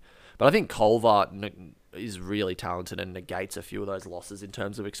Teague. But I think Culver is really talented and negates a few of those losses in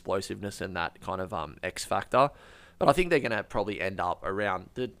terms of explosiveness and that kind of X factor. But I think they're going to probably end up around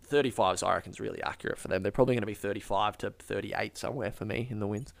the 35s. I reckon is really accurate for them. They're probably going to be 35 to 38 somewhere for me in the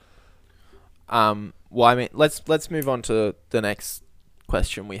wins. Well, I mean, let's move on to the next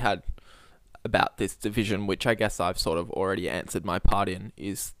question we had about this division, which I guess I've sort of already answered my part in,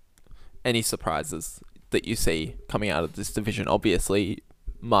 is any surprises that you see coming out of this division. Obviously,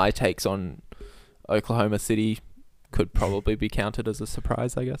 my takes on Oklahoma City could probably be counted as a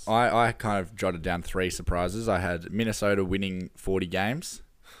surprise, I guess. I kind of jotted down 3 surprises. I had Minnesota winning 40 games,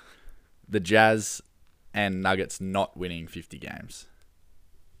 the Jazz and Nuggets not winning 50 games.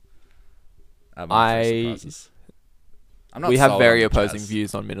 We have very opposing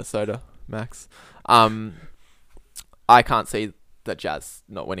views on Minnesota, Max. I can't see the Jazz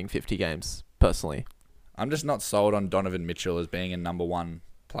not winning 50 games, personally. I'm just not sold on Donovan Mitchell as being a number one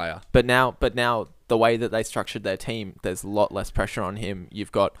player. But now the way that they structured their team, there's a lot less pressure on him.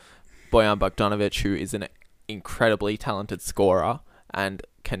 You've got Bojan Bogdanovic, who is an incredibly talented scorer and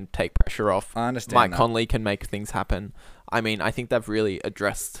can take pressure off. I understand Mike that. Conley can make things happen. I mean, I think they've really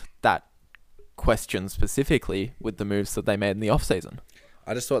addressed that question specifically with the moves that they made in the offseason.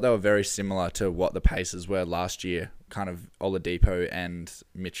 I just thought they were very similar to what the Pacers were last year. Kind of Oladipo and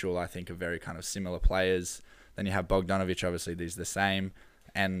Mitchell, I think, are very kind of similar players. Then you have Bogdanovic, obviously, he's the same.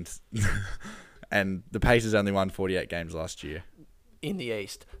 And and the Pacers only won 48 games last year. In the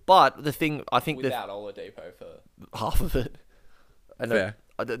East. But the thing, I think... Without Oladipo for... half of it. I know. Fair.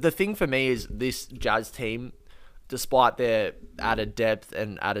 The thing for me is this Jazz team, despite their added depth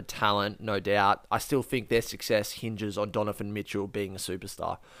and added talent, no doubt, I still think their success hinges on Donovan Mitchell being a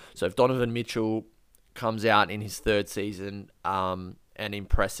superstar. So if Donovan Mitchell comes out in his 3rd season and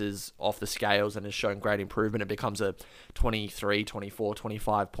impresses off the scales and has shown great improvement and becomes a 23, 24,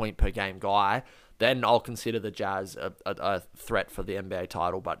 25 point per game guy, then I'll consider the Jazz a threat for the NBA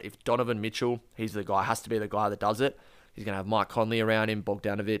title. But if Donovan Mitchell, he's the guy, has to be the guy that does it. He's going to have Mike Conley around him,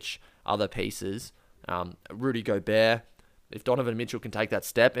 Bogdanovic, other pieces. Rudy Gobert. If Donovan Mitchell can take that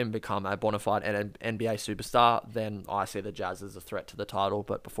step and become a bona fide NBA superstar, then I see the Jazz as a threat to the title.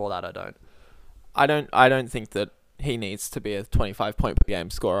 But before that, I don't. I don't think that he needs to be a 25 point per game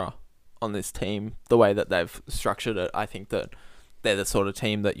scorer on this team. The way that they've structured it, I think that they're the sort of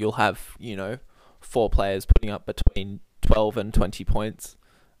team that you'll have, 4 players putting up between 12 and 20 points,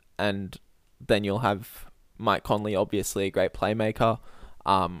 and then you'll have Mike Conley, obviously a great playmaker.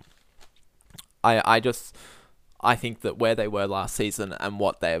 I think that where they were last season and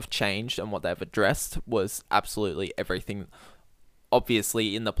what they have changed and what they've addressed was absolutely everything.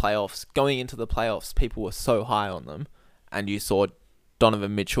 Obviously, in the playoffs, going into the playoffs, people were so high on them, and you saw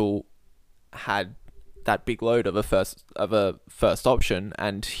Donovan Mitchell had that big load of a first option,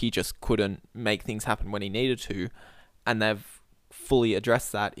 and he just couldn't make things happen when he needed to, and they've fully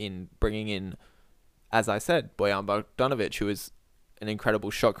addressed that in bringing in, as I said, Bojan Bogdanovic, who is an incredible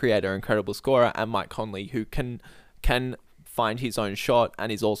shot creator, incredible scorer, and Mike Conley, who can find his own shot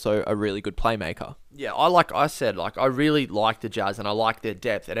and is also a really good playmaker. Yeah, I really like the Jazz and I like their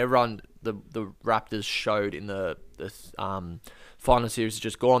depth, and everyone, the Raptors showed in the final series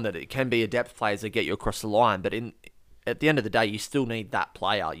just gone that it can be a depth players that get you across the line, but at the end of the day, you still need that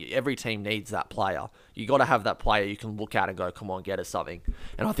player. Every team needs that player. You got to have that player you can look at and go, come on, get us something.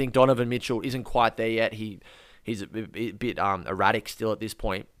 And I think Donovan Mitchell isn't quite there yet. He's a bit erratic still at this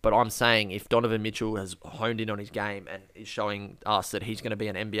point. But I'm saying if Donovan Mitchell has honed in on his game and is showing us that he's going to be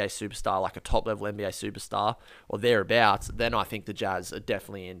an NBA superstar, like a top-level NBA superstar or thereabouts, then I think the Jazz are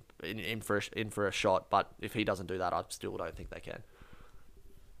definitely in for a shot. But if he doesn't do that, I still don't think they can.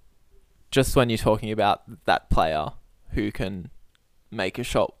 Just when you're talking about that player who can make a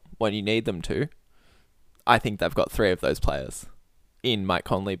shot when you need them to, I think they've got three of those players in Mike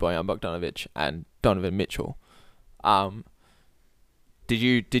Conley, Bojan Bogdanovic, and Donovan Mitchell.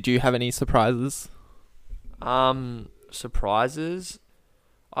 Did you have any surprises? Surprises?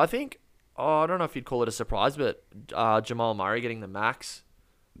 I think, I don't know if you'd call it a surprise, but Jamal Murray getting the max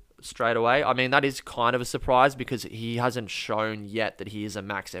straight away. I mean, that is kind of a surprise because he hasn't shown yet that he is a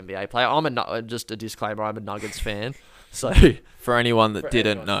max NBA player. Just a disclaimer, I'm a Nuggets fan. So for anyone that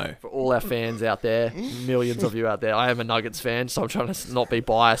didn't know. For all our fans out there, millions of you out there, I am a Nuggets fan, so I'm trying to not be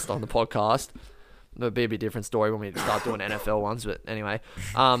biased on the podcast. It'll be a bit different story when we start doing NFL ones, but anyway.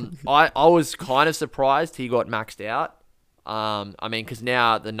 I was kind of surprised he got maxed out. I mean, because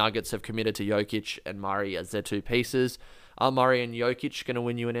now the Nuggets have committed to Jokic and Murray as their two pieces. Are Murray and Jokic going to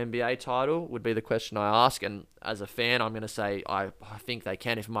win you an NBA title would be the question I ask. And as a fan, I'm going to say I think they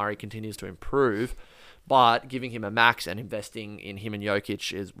can if Murray continues to improve. But giving him a max and investing in him and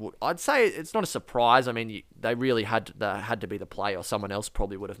Jokic is, I'd say it's not a surprise. I mean, they really had to be the play, or someone else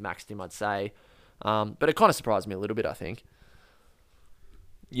probably would have maxed him, I'd say. But it kind of surprised me a little bit, I think.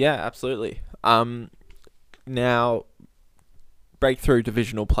 Yeah, absolutely. Now, breakthrough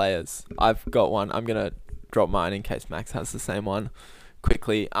divisional players. I've got one. I'm going to drop mine in case Max has the same one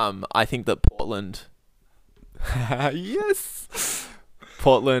quickly. I think that Portland... yes!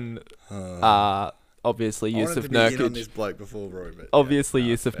 Portland... obviously, Yusuf Nurkic. On this bloke before, Roy, but obviously,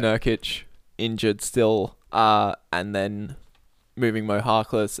 Yusuf Nurkic injured still, and then moving Mo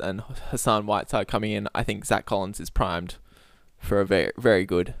Harkless and Hassan Whiteside coming in. I think Zach Collins is primed for a very, very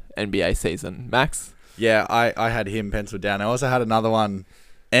good NBA season. Max? Yeah, I had him penciled down. I also had another one,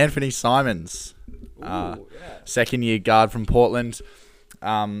 Anthony Simons, second-year guard from Portland.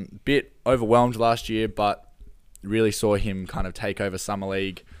 Bit overwhelmed last year, but really saw him kind of take over Summer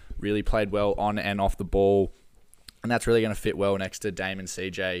League. Really played well on and off the ball. And that's really going to fit well next to Dame and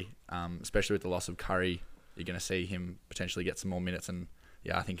CJ, especially with the loss of Curry. You're going to see him potentially get some more minutes. And,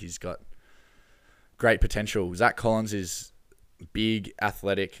 yeah, I think he's got great potential. Zach Collins is big,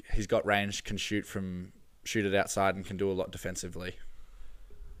 athletic. He's got range, can shoot it outside and can do a lot defensively.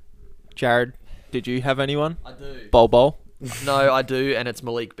 Jared, did you have anyone? I do. Bol? No, I do, and it's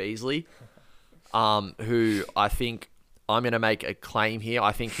Malik Beasley, who I think... I'm going to make a claim here.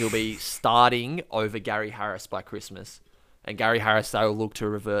 I think he'll be starting over Gary Harris by Christmas. And Gary Harris, they will look to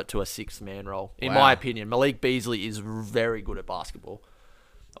revert to a sixth-man role. In my opinion, Malik Beasley is very good at basketball.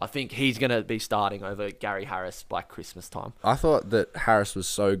 I think he's going to be starting over Gary Harris by Christmas time. I thought that Harris was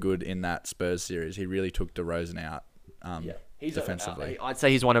so good in that Spurs series. He really took DeRozan out defensively. I'd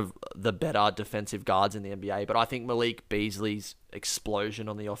say he's one of the better defensive guards in the NBA, but I think Malik Beasley's explosion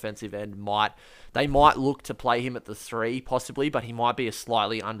on the offensive end they might look to play him at the 3 possibly, but he might be a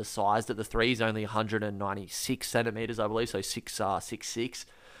slightly undersized at the 3. He's only 196 centimeters, I believe, so 6'6".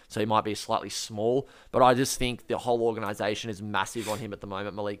 So he might be slightly small, but I just think the whole organization is massive on him at the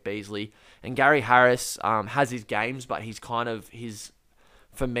moment, Malik Beasley. And Gary Harris has his games, but he's kind of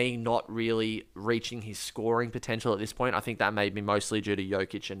for me, not really reaching his scoring potential at this point. I think that may be mostly due to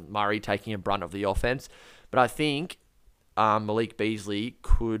Jokic and Murray taking a brunt of the offense. But I think Malik Beasley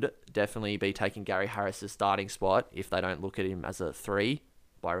could definitely be taking Gary Harris's starting spot if they don't look at him as a 3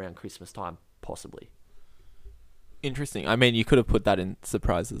 by around Christmas time, possibly. Interesting. I mean, you could have put that in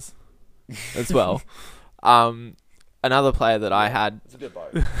surprises as well. Another player that I had... It's a bit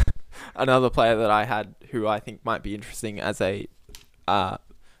both. Another player that I had who I think might be interesting as a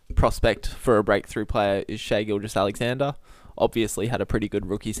prospect for a breakthrough player is Shea Gilgeous-Alexander. Obviously had a pretty good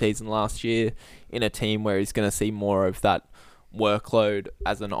rookie season last year in a team where he's going to see more of that workload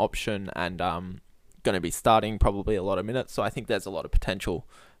as an option and going to be starting probably a lot of minutes. So I think there's a lot of potential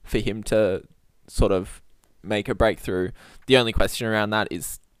for him to sort of make a breakthrough. The only question around that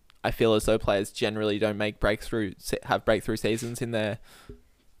is I feel as though players generally don't have breakthrough seasons in their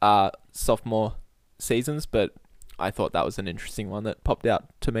sophomore seasons, but I thought that was an interesting one that popped out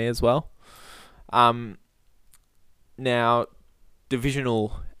to me as well. Now,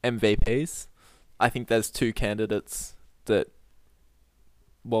 divisional MVPs. I think there's two candidates that...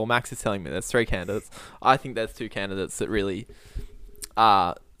 Well, Max is telling me there's three candidates. I think there's two candidates that really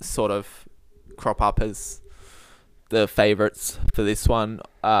sort of crop up as the favourites for this one.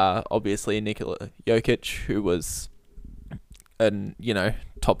 Obviously, Nikola Jokic, who was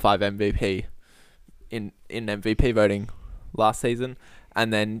top 5 MVP in MVP voting last season.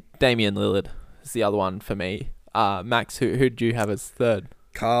 And then Damian Lillard is the other one for me. Max, who do you have as third?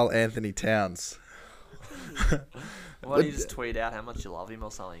 Karl Anthony Towns. Why don't you just tweet out how much you love him or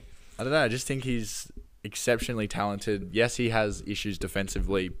something? I don't know. I just think he's exceptionally talented. Yes, he has issues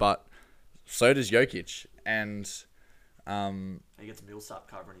defensively, but so does Jokic. And he gets Millsap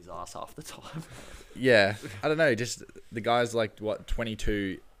covering his ass half the time. yeah, I don't know. Just the guy's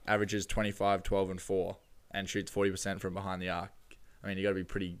 22, averages 25, 12, and 4, and shoots 40% from behind the arc. I mean, you got to be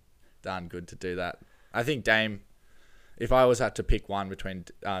pretty darn good to do that. I think Dame. If I was had to pick one between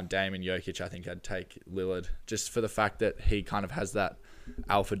Dame and Jokic, I think I'd take Lillard, just for the fact that he kind of has that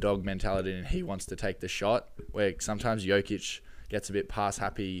alpha dog mentality and he wants to take the shot, where sometimes Jokic gets a bit pass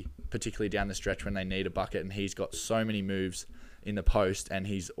happy, particularly down the stretch when they need a bucket, and he's got so many moves in the post and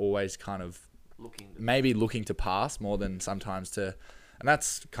he's always kind of looking to pass more than sometimes to... And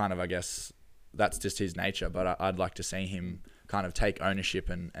that's kind of, I guess, that's just his nature, but I'd like to see him kind of take ownership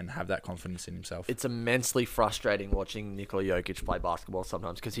and have that confidence in himself. It's immensely frustrating watching Nikola Jokic play basketball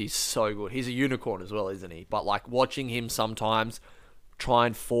sometimes because he's so good. He's a unicorn as well, isn't he? But watching him sometimes try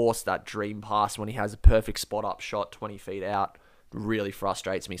and force that dream pass when he has a perfect spot up shot 20 feet out really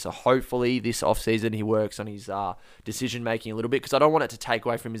frustrates me. So hopefully this offseason he works on his decision making a little bit, because I don't want it to take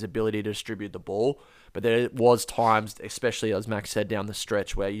away from his ability to distribute the ball. But there was times, especially as Max said down the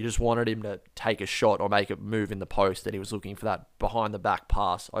stretch, where you just wanted him to take a shot or make a move in the post, and he was looking for that behind the back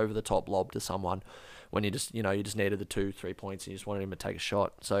pass, over the top lob to someone, when you just needed the 2-3 points and you just wanted him to take a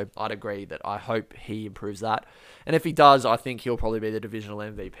shot. So I'd agree that I hope he improves that. And if he does, I think he'll probably be the divisional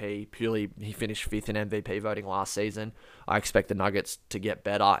MVP. Purely, he finished 5th in MVP voting last season. I expect the Nuggets to get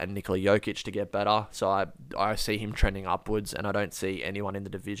better and Nikola Jokic to get better. So I see him trending upwards, and I don't see anyone in the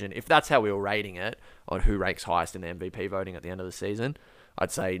division. If that's how we were rating it, on who ranks highest in the MVP voting at the end of the season,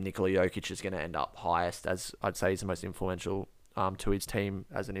 I'd say Nikola Jokic is going to end up highest, as I'd say he's the most influential to his team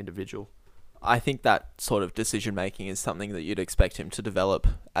as an individual. I think that sort of decision making is something that you'd expect him to develop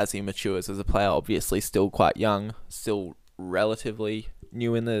as he matures as a player. Obviously, still quite young, still relatively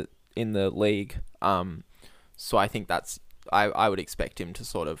new in the league. So I think I would expect him to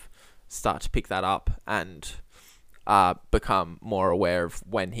sort of start to pick that up and become more aware of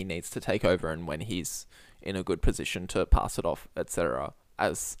when he needs to take over and when he's in a good position to pass it off, etc.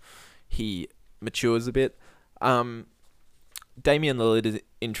 as he matures a bit. Damian Lillard is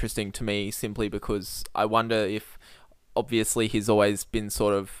interesting to me simply because I wonder if, obviously, he's always been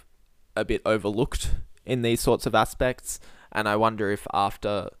sort of a bit overlooked in these sorts of aspects, and I wonder if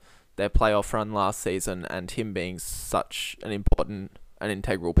after their playoff run last season and him being such an important and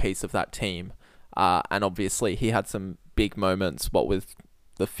integral piece of that team, and obviously he had some big moments, what with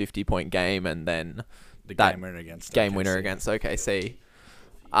the 50-point game and then The game winner against OKC.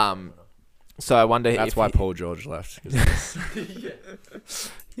 So I wonder That's why Paul George left.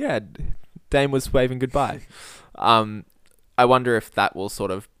 Yeah, Dame was waving goodbye. I wonder if that will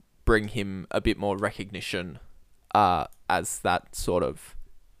sort of bring him a bit more recognition as that sort of,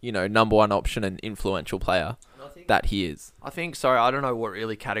 number one option and influential player that he is. I think, I don't know what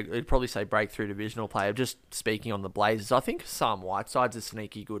really category, I'd probably say breakthrough divisional player. Just speaking on the Blazers, I think Sam Whiteside's a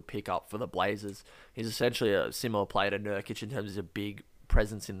sneaky good pickup for the Blazers. He's essentially a similar player to Nurkic in terms of a big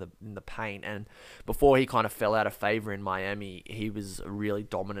presence in the paint, and before he kind of fell out of favor in Miami, he was a really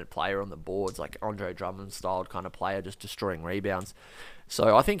dominant player on the boards, like Andre Drummond styled kind of player, just destroying rebounds.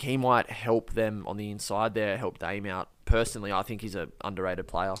 So I think he might help them on the inside there, help Dame out. Personally, I think he's an underrated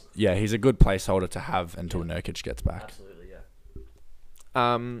player. Yeah, he's a good placeholder to have until Nurkic gets back. Absolutely,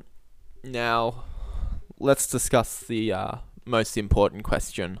 yeah. Now let's discuss the most important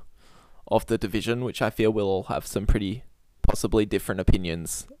question of the division, which I feel we'll all have some pretty possibly different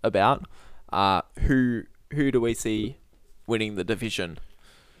opinions about. Who do we see winning the division?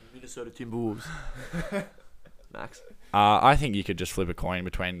 Minnesota Timberwolves. Max. I think you could just flip a coin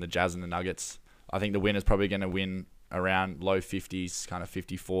between the Jazz and the Nuggets. I think the winner's probably going to win around low 50s, kind of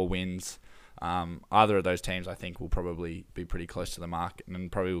 54 wins. Either of those teams, I think, will probably be pretty close to the mark, and then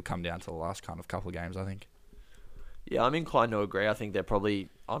probably will come down to the last kind of couple of games, I think. Yeah, I'm inclined to agree. I think they're probably...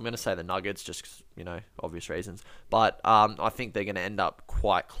 I'm going to say the Nuggets just 'cause, obvious reasons. But I think they're going to end up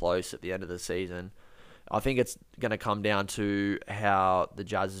quite close at the end of the season. I think it's going to come down to how the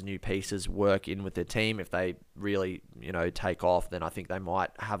Jazz's new pieces work in with their team. If they really, take off, then I think they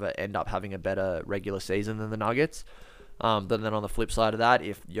might end up having a better regular season than the Nuggets. But then on the flip side of that,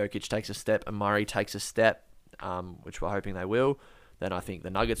 if Jokic takes a step and Murray takes a step, which we're hoping they will, then I think the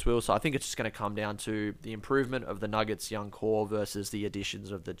Nuggets will. So I think it's just going to come down to the improvement of the Nuggets' young core versus the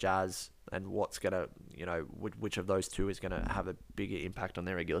additions of the Jazz, and what's going to, which of those two is going to have a bigger impact on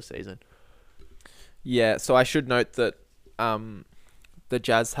their regular season. Yeah, so I should note that the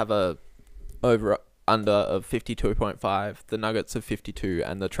Jazz have a over-under of 52.5, the Nuggets of 52,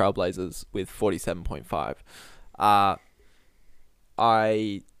 and the Trailblazers with 47.5.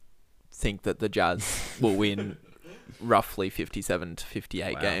 I think that the Jazz will win roughly 57 to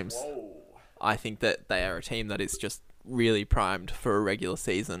 58 games. Whoa. I think that they are a team that is just really primed for a regular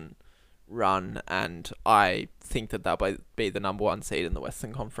season run, and I think that they'll be the number one seed in the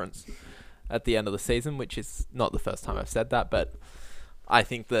Western Conference at the end of the season, which is not the first time I've said that, but I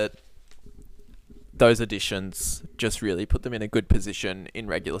think that those additions just really put them in a good position in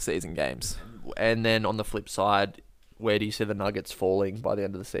regular season games. And then on the flip side, where do you see the Nuggets falling by the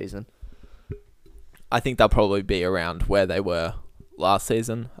end of the season? I think they'll probably be around where they were last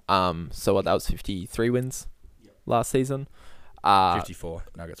season. So that was 53 wins last season. 54,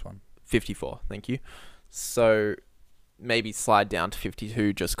 Nuggets won. 54, thank you. So maybe slide down to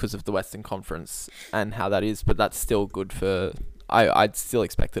 52 just because of the Western Conference and how that is, but that's still good for... I'd still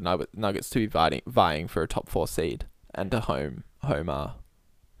expect the Nuggets to be vying for a top 4 seed and a home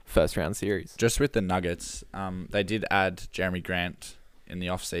first round series. Just with the Nuggets, they did add Jeremy Grant in the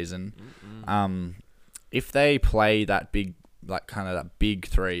off season. If they play that big, that big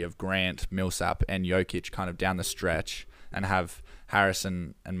three of Grant, Millsap, and Jokic kind of down the stretch, and have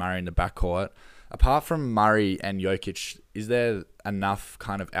Harrison and Murray in the backcourt, apart from Murray and Jokic, is there enough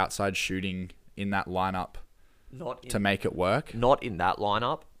kind of outside shooting in that lineup to make it work? Not in that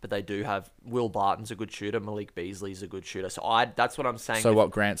lineup, but they do have... Will Barton's a good shooter. Malik Beasley's a good shooter. So that's what I'm saying. So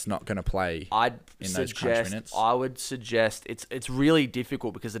what, Grant's not going to play those crunch minutes? I would suggest... It's really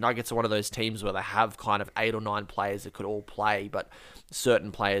difficult because the Nuggets are one of those teams where they have kind of 8 or 9 players that could all play, but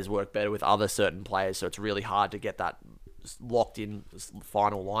certain players work better with other certain players, so it's really hard to get that locked in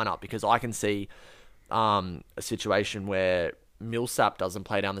final lineup, because I can see a situation where Millsap doesn't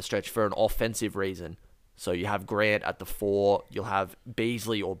play down the stretch for an offensive reason. So you have Grant at the 4, you'll have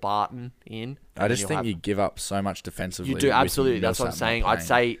Beasley or Barton in. I just think you give up so much defensively. You do, absolutely. That's what I'm Millsap saying. not I'd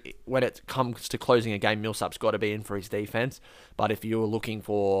playing. say when it comes to closing a game, Millsap's got to be in for his defense. But if you were looking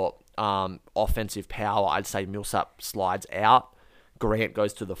for offensive power, I'd say Millsap slides out. Grant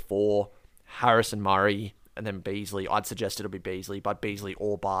goes to the 4, Harrison, Murray, and then Beasley. I'd suggest it'll be Beasley, but Beasley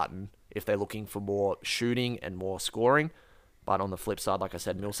or Barton if they're looking for more shooting and more scoring. But on the flip side, like I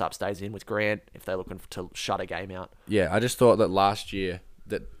said, Millsap stays in with Grant if they're looking to shut a game out. Yeah, I just thought that last year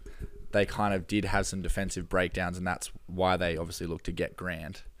that they kind of did have some defensive breakdowns, and that's why they obviously looked to get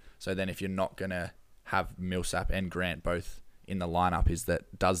Grant. So then if you're not going to have Millsap and Grant both in the lineup,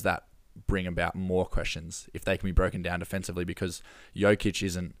 does that bring about more questions if they can be broken down defensively? Because Jokic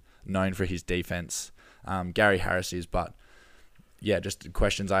isn't known for his defense. Gary Harris is, but yeah, just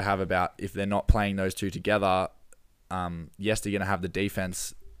questions I have about if they're not playing those two together. Yes, they're going to have the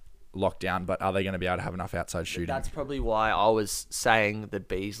defense locked down, but are they going to be able to have enough outside shooting? That's probably why I was saying that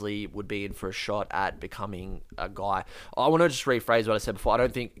Beasley would be in for a shot at becoming a guy. I want to just rephrase what I said before. I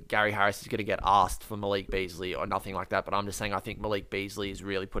don't think Gary Harris is going to get asked for Malik Beasley or nothing like that, but I'm just saying I think Malik Beasley is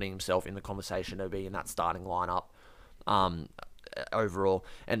really putting himself in the conversation to be in that starting lineup overall.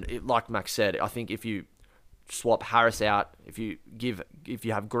 And like Max said, I think if you swap Harris out, if you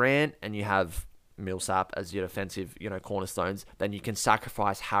have Grant and you have Millsap as your defensive, cornerstones, then you can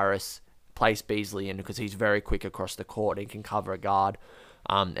sacrifice Harris, place Beasley in because he's very quick across the court and can cover a guard,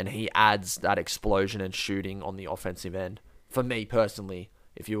 and he adds that explosion and shooting on the offensive end. For me personally,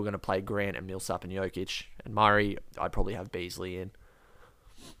 if you were going to play Grant and Millsap and Jokic and Murray, I'd probably have Beasley in.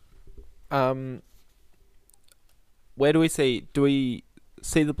 Do we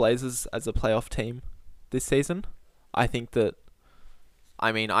see the Blazers as a playoff team this season? I think that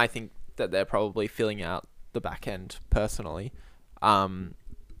they're probably filling out the back end personally.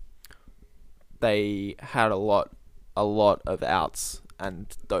 They had a lot of outs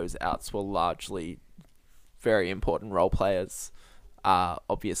and those outs were largely very important role players.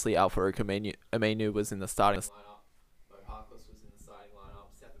 Obviously, Alfarouq Aminu was in the starting lineup. Mo Harkless was in the starting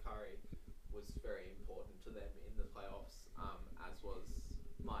lineup. Seth Curry was very important to them in the playoffs, as was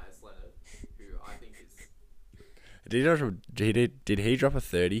Myers Leonard, who I think is... Did he drop a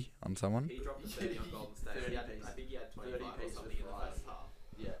 30 on someone? He dropped a 30 on Golden State. I think he had 25 or something in the first half.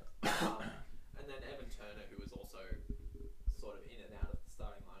 Yeah. And then Evan Turner, who was also sort of in and out of the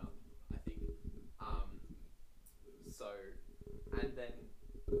starting lineup, I think. And then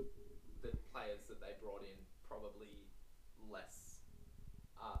the players that they brought in probably less.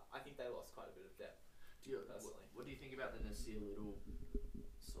 I think they lost quite a bit of depth. Personally, What do you think about the Nasir Little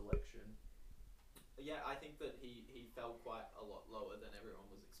selection? yeah, I think that he fell quite a lot lower than everyone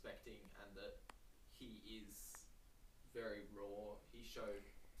was expecting, and that he is very raw. He showed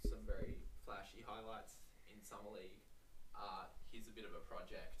some very flashy highlights in Summer League. He's a bit of a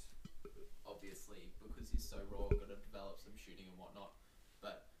project, obviously, because he's so raw, got to develop some shooting and whatnot.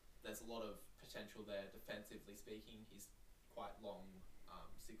 But there's a lot of potential there, defensively speaking. He's quite long,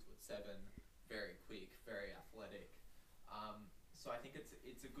 6'7", very quick, very athletic. So I think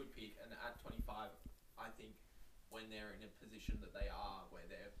it's a good pick. And at 25, I think when they're in a position that they are, where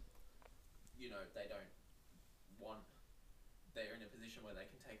they're, they're in a position where they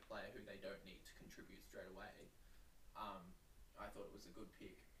can take a player who they don't need to contribute straight away. I thought it was a good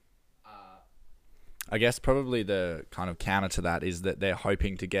pick. I guess probably the kind of counter to that is that they're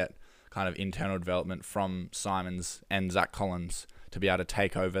hoping to get kind of internal development from Simons and Zach Collins to be able to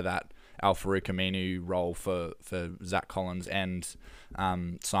take over that Alfarouq Aminu role for Zach Collins, and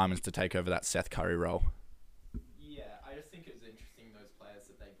Simons to take over that Seth Curry role. Yeah, I just think it was interesting, those players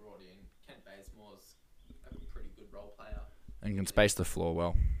that they brought in. Kent Bazemore's a pretty good role player. And can space the floor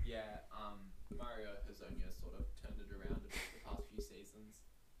well. Yeah, Mario Hezonja sort of turned it around a bit the past few seasons.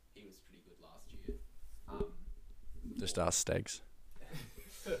 He was pretty good last year. Just ask Stegs.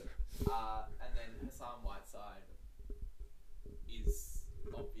 And then Hassan Whiteside is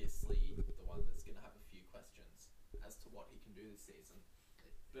obviously the one that's going to have a few questions as to what he can do this season.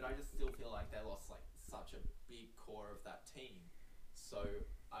 But I just still feel like they lost like such a big core of that team. So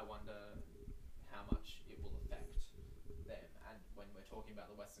I wonder how much it will affect them. And when we're talking about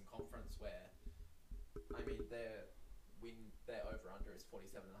the Western Conference, where I mean their over-under is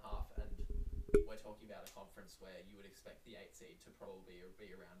 47.5, and we're talking about a conference where you would expect the 8 seed to probably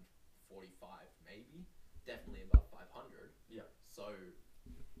be around 45, maybe, definitely above 500. Yeah. So,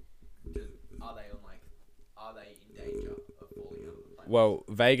 are they in danger of falling out of the playoffs? Well,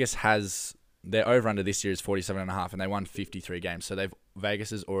 Vegas has their over-under this year is 47.5, and they won 53 games. So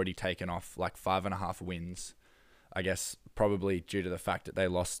Vegas has already taken off like 5.5 wins. I guess probably due to the fact that they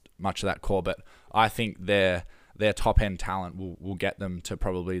lost much of that core, but I think their top end talent will get them to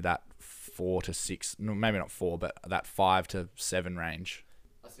probably that 4 to 6, no, maybe not 4, but that 5 to 7 range.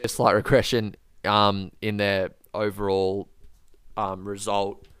 I see a slight regression in their overall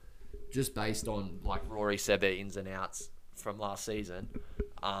result, just based on, like Rory said, their ins and outs from last season.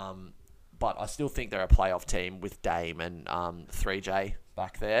 But I still think they're a playoff team with Dame and 3J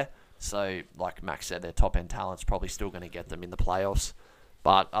back there. So, like Max said, their top end talent's probably still going to get them in the playoffs.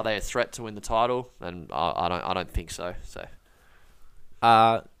 But are they a threat to win the title? And I don't think so. So,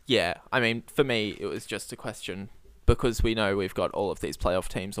 yeah. I mean, for me, it was just a question because we know we've got all of these playoff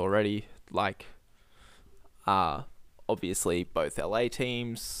teams already. Like, obviously, both LA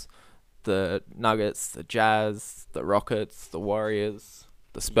teams, the Nuggets, the Jazz, the Rockets, the Warriors,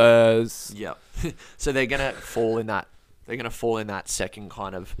 the Spurs. yeah. So they're gonna fall in that. They're gonna fall in that second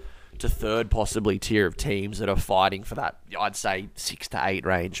kind of to third possibly tier of teams that are fighting for that. I'd say 6 to 8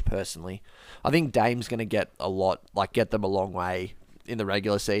 range personally. I think Dame's gonna get them a long way in the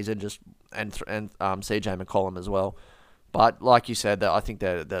regular season. And CJ McCollum as well. But like you said, I think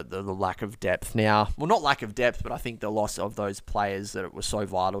the lack of depth now. Well, not lack of depth, but I think the loss of those players that were so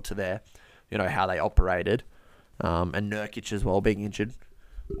vital to their, how they operated, and Nurkic as well being injured.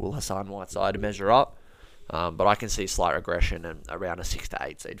 Will Hassan Whiteside measure up? But I can see slight regression and around a 6 to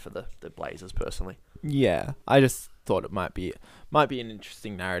 8 seed for the Blazers personally. Yeah, I just thought it might be an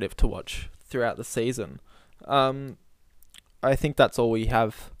interesting narrative to watch throughout the season. I think that's all we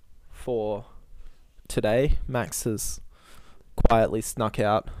have for today. Max has quietly snuck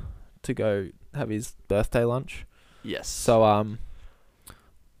out to go have his birthday lunch. Yes. So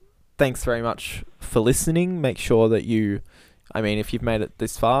thanks very much for listening. Make sure that if you've made it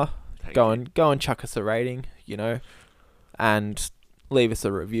this far, go and chuck us a rating, and leave us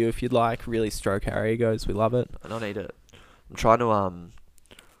a review if you'd like. Really stroke our egos. We love it. And I'm trying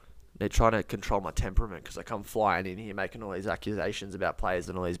to they're trying to control my temperament because I come flying in here making all these accusations about players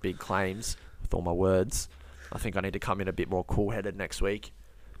and all these big claims with all my words. I think I need to come in a bit more cool-headed next week.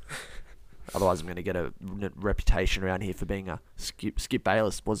 Otherwise, I'm going to get a reputation around here for being a Skip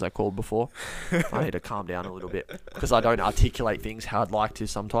Bayless, what was that called before? I need to calm down a little bit because I don't articulate things how I'd like to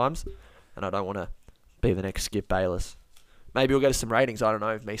sometimes, and I don't want to be the next Skip Bayless. Maybe we'll get some ratings. I don't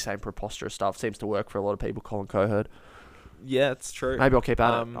know. Me saying preposterous stuff seems to work for a lot of people. Colin Coherd. Yeah, it's true. Maybe I'll keep at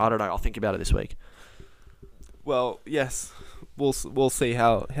it. I don't know. I'll think about it this week. Well, yes, we'll see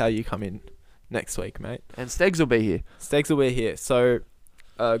how you come in next week, mate. And Stegs will be here. Stegs will be here. So,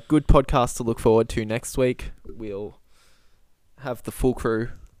 a good podcast to look forward to next week. We'll have the full crew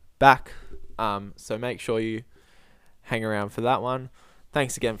back. So make sure you hang around for that one.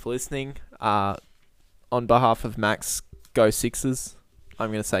 Thanks again for listening. On behalf of Max, go Sixers.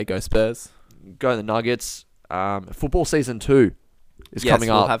 I'm going to say go Spurs. Go the Nuggets. Football season 2 is coming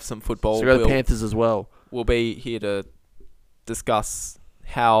up. We'll have some football. So go the Panthers as well. We'll be here to discuss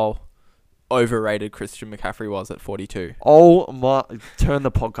how overrated Christian McCaffrey was at 42. Oh my! Turn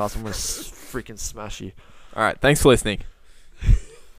the podcast. I'm going to freaking smash you. All right. Thanks for listening.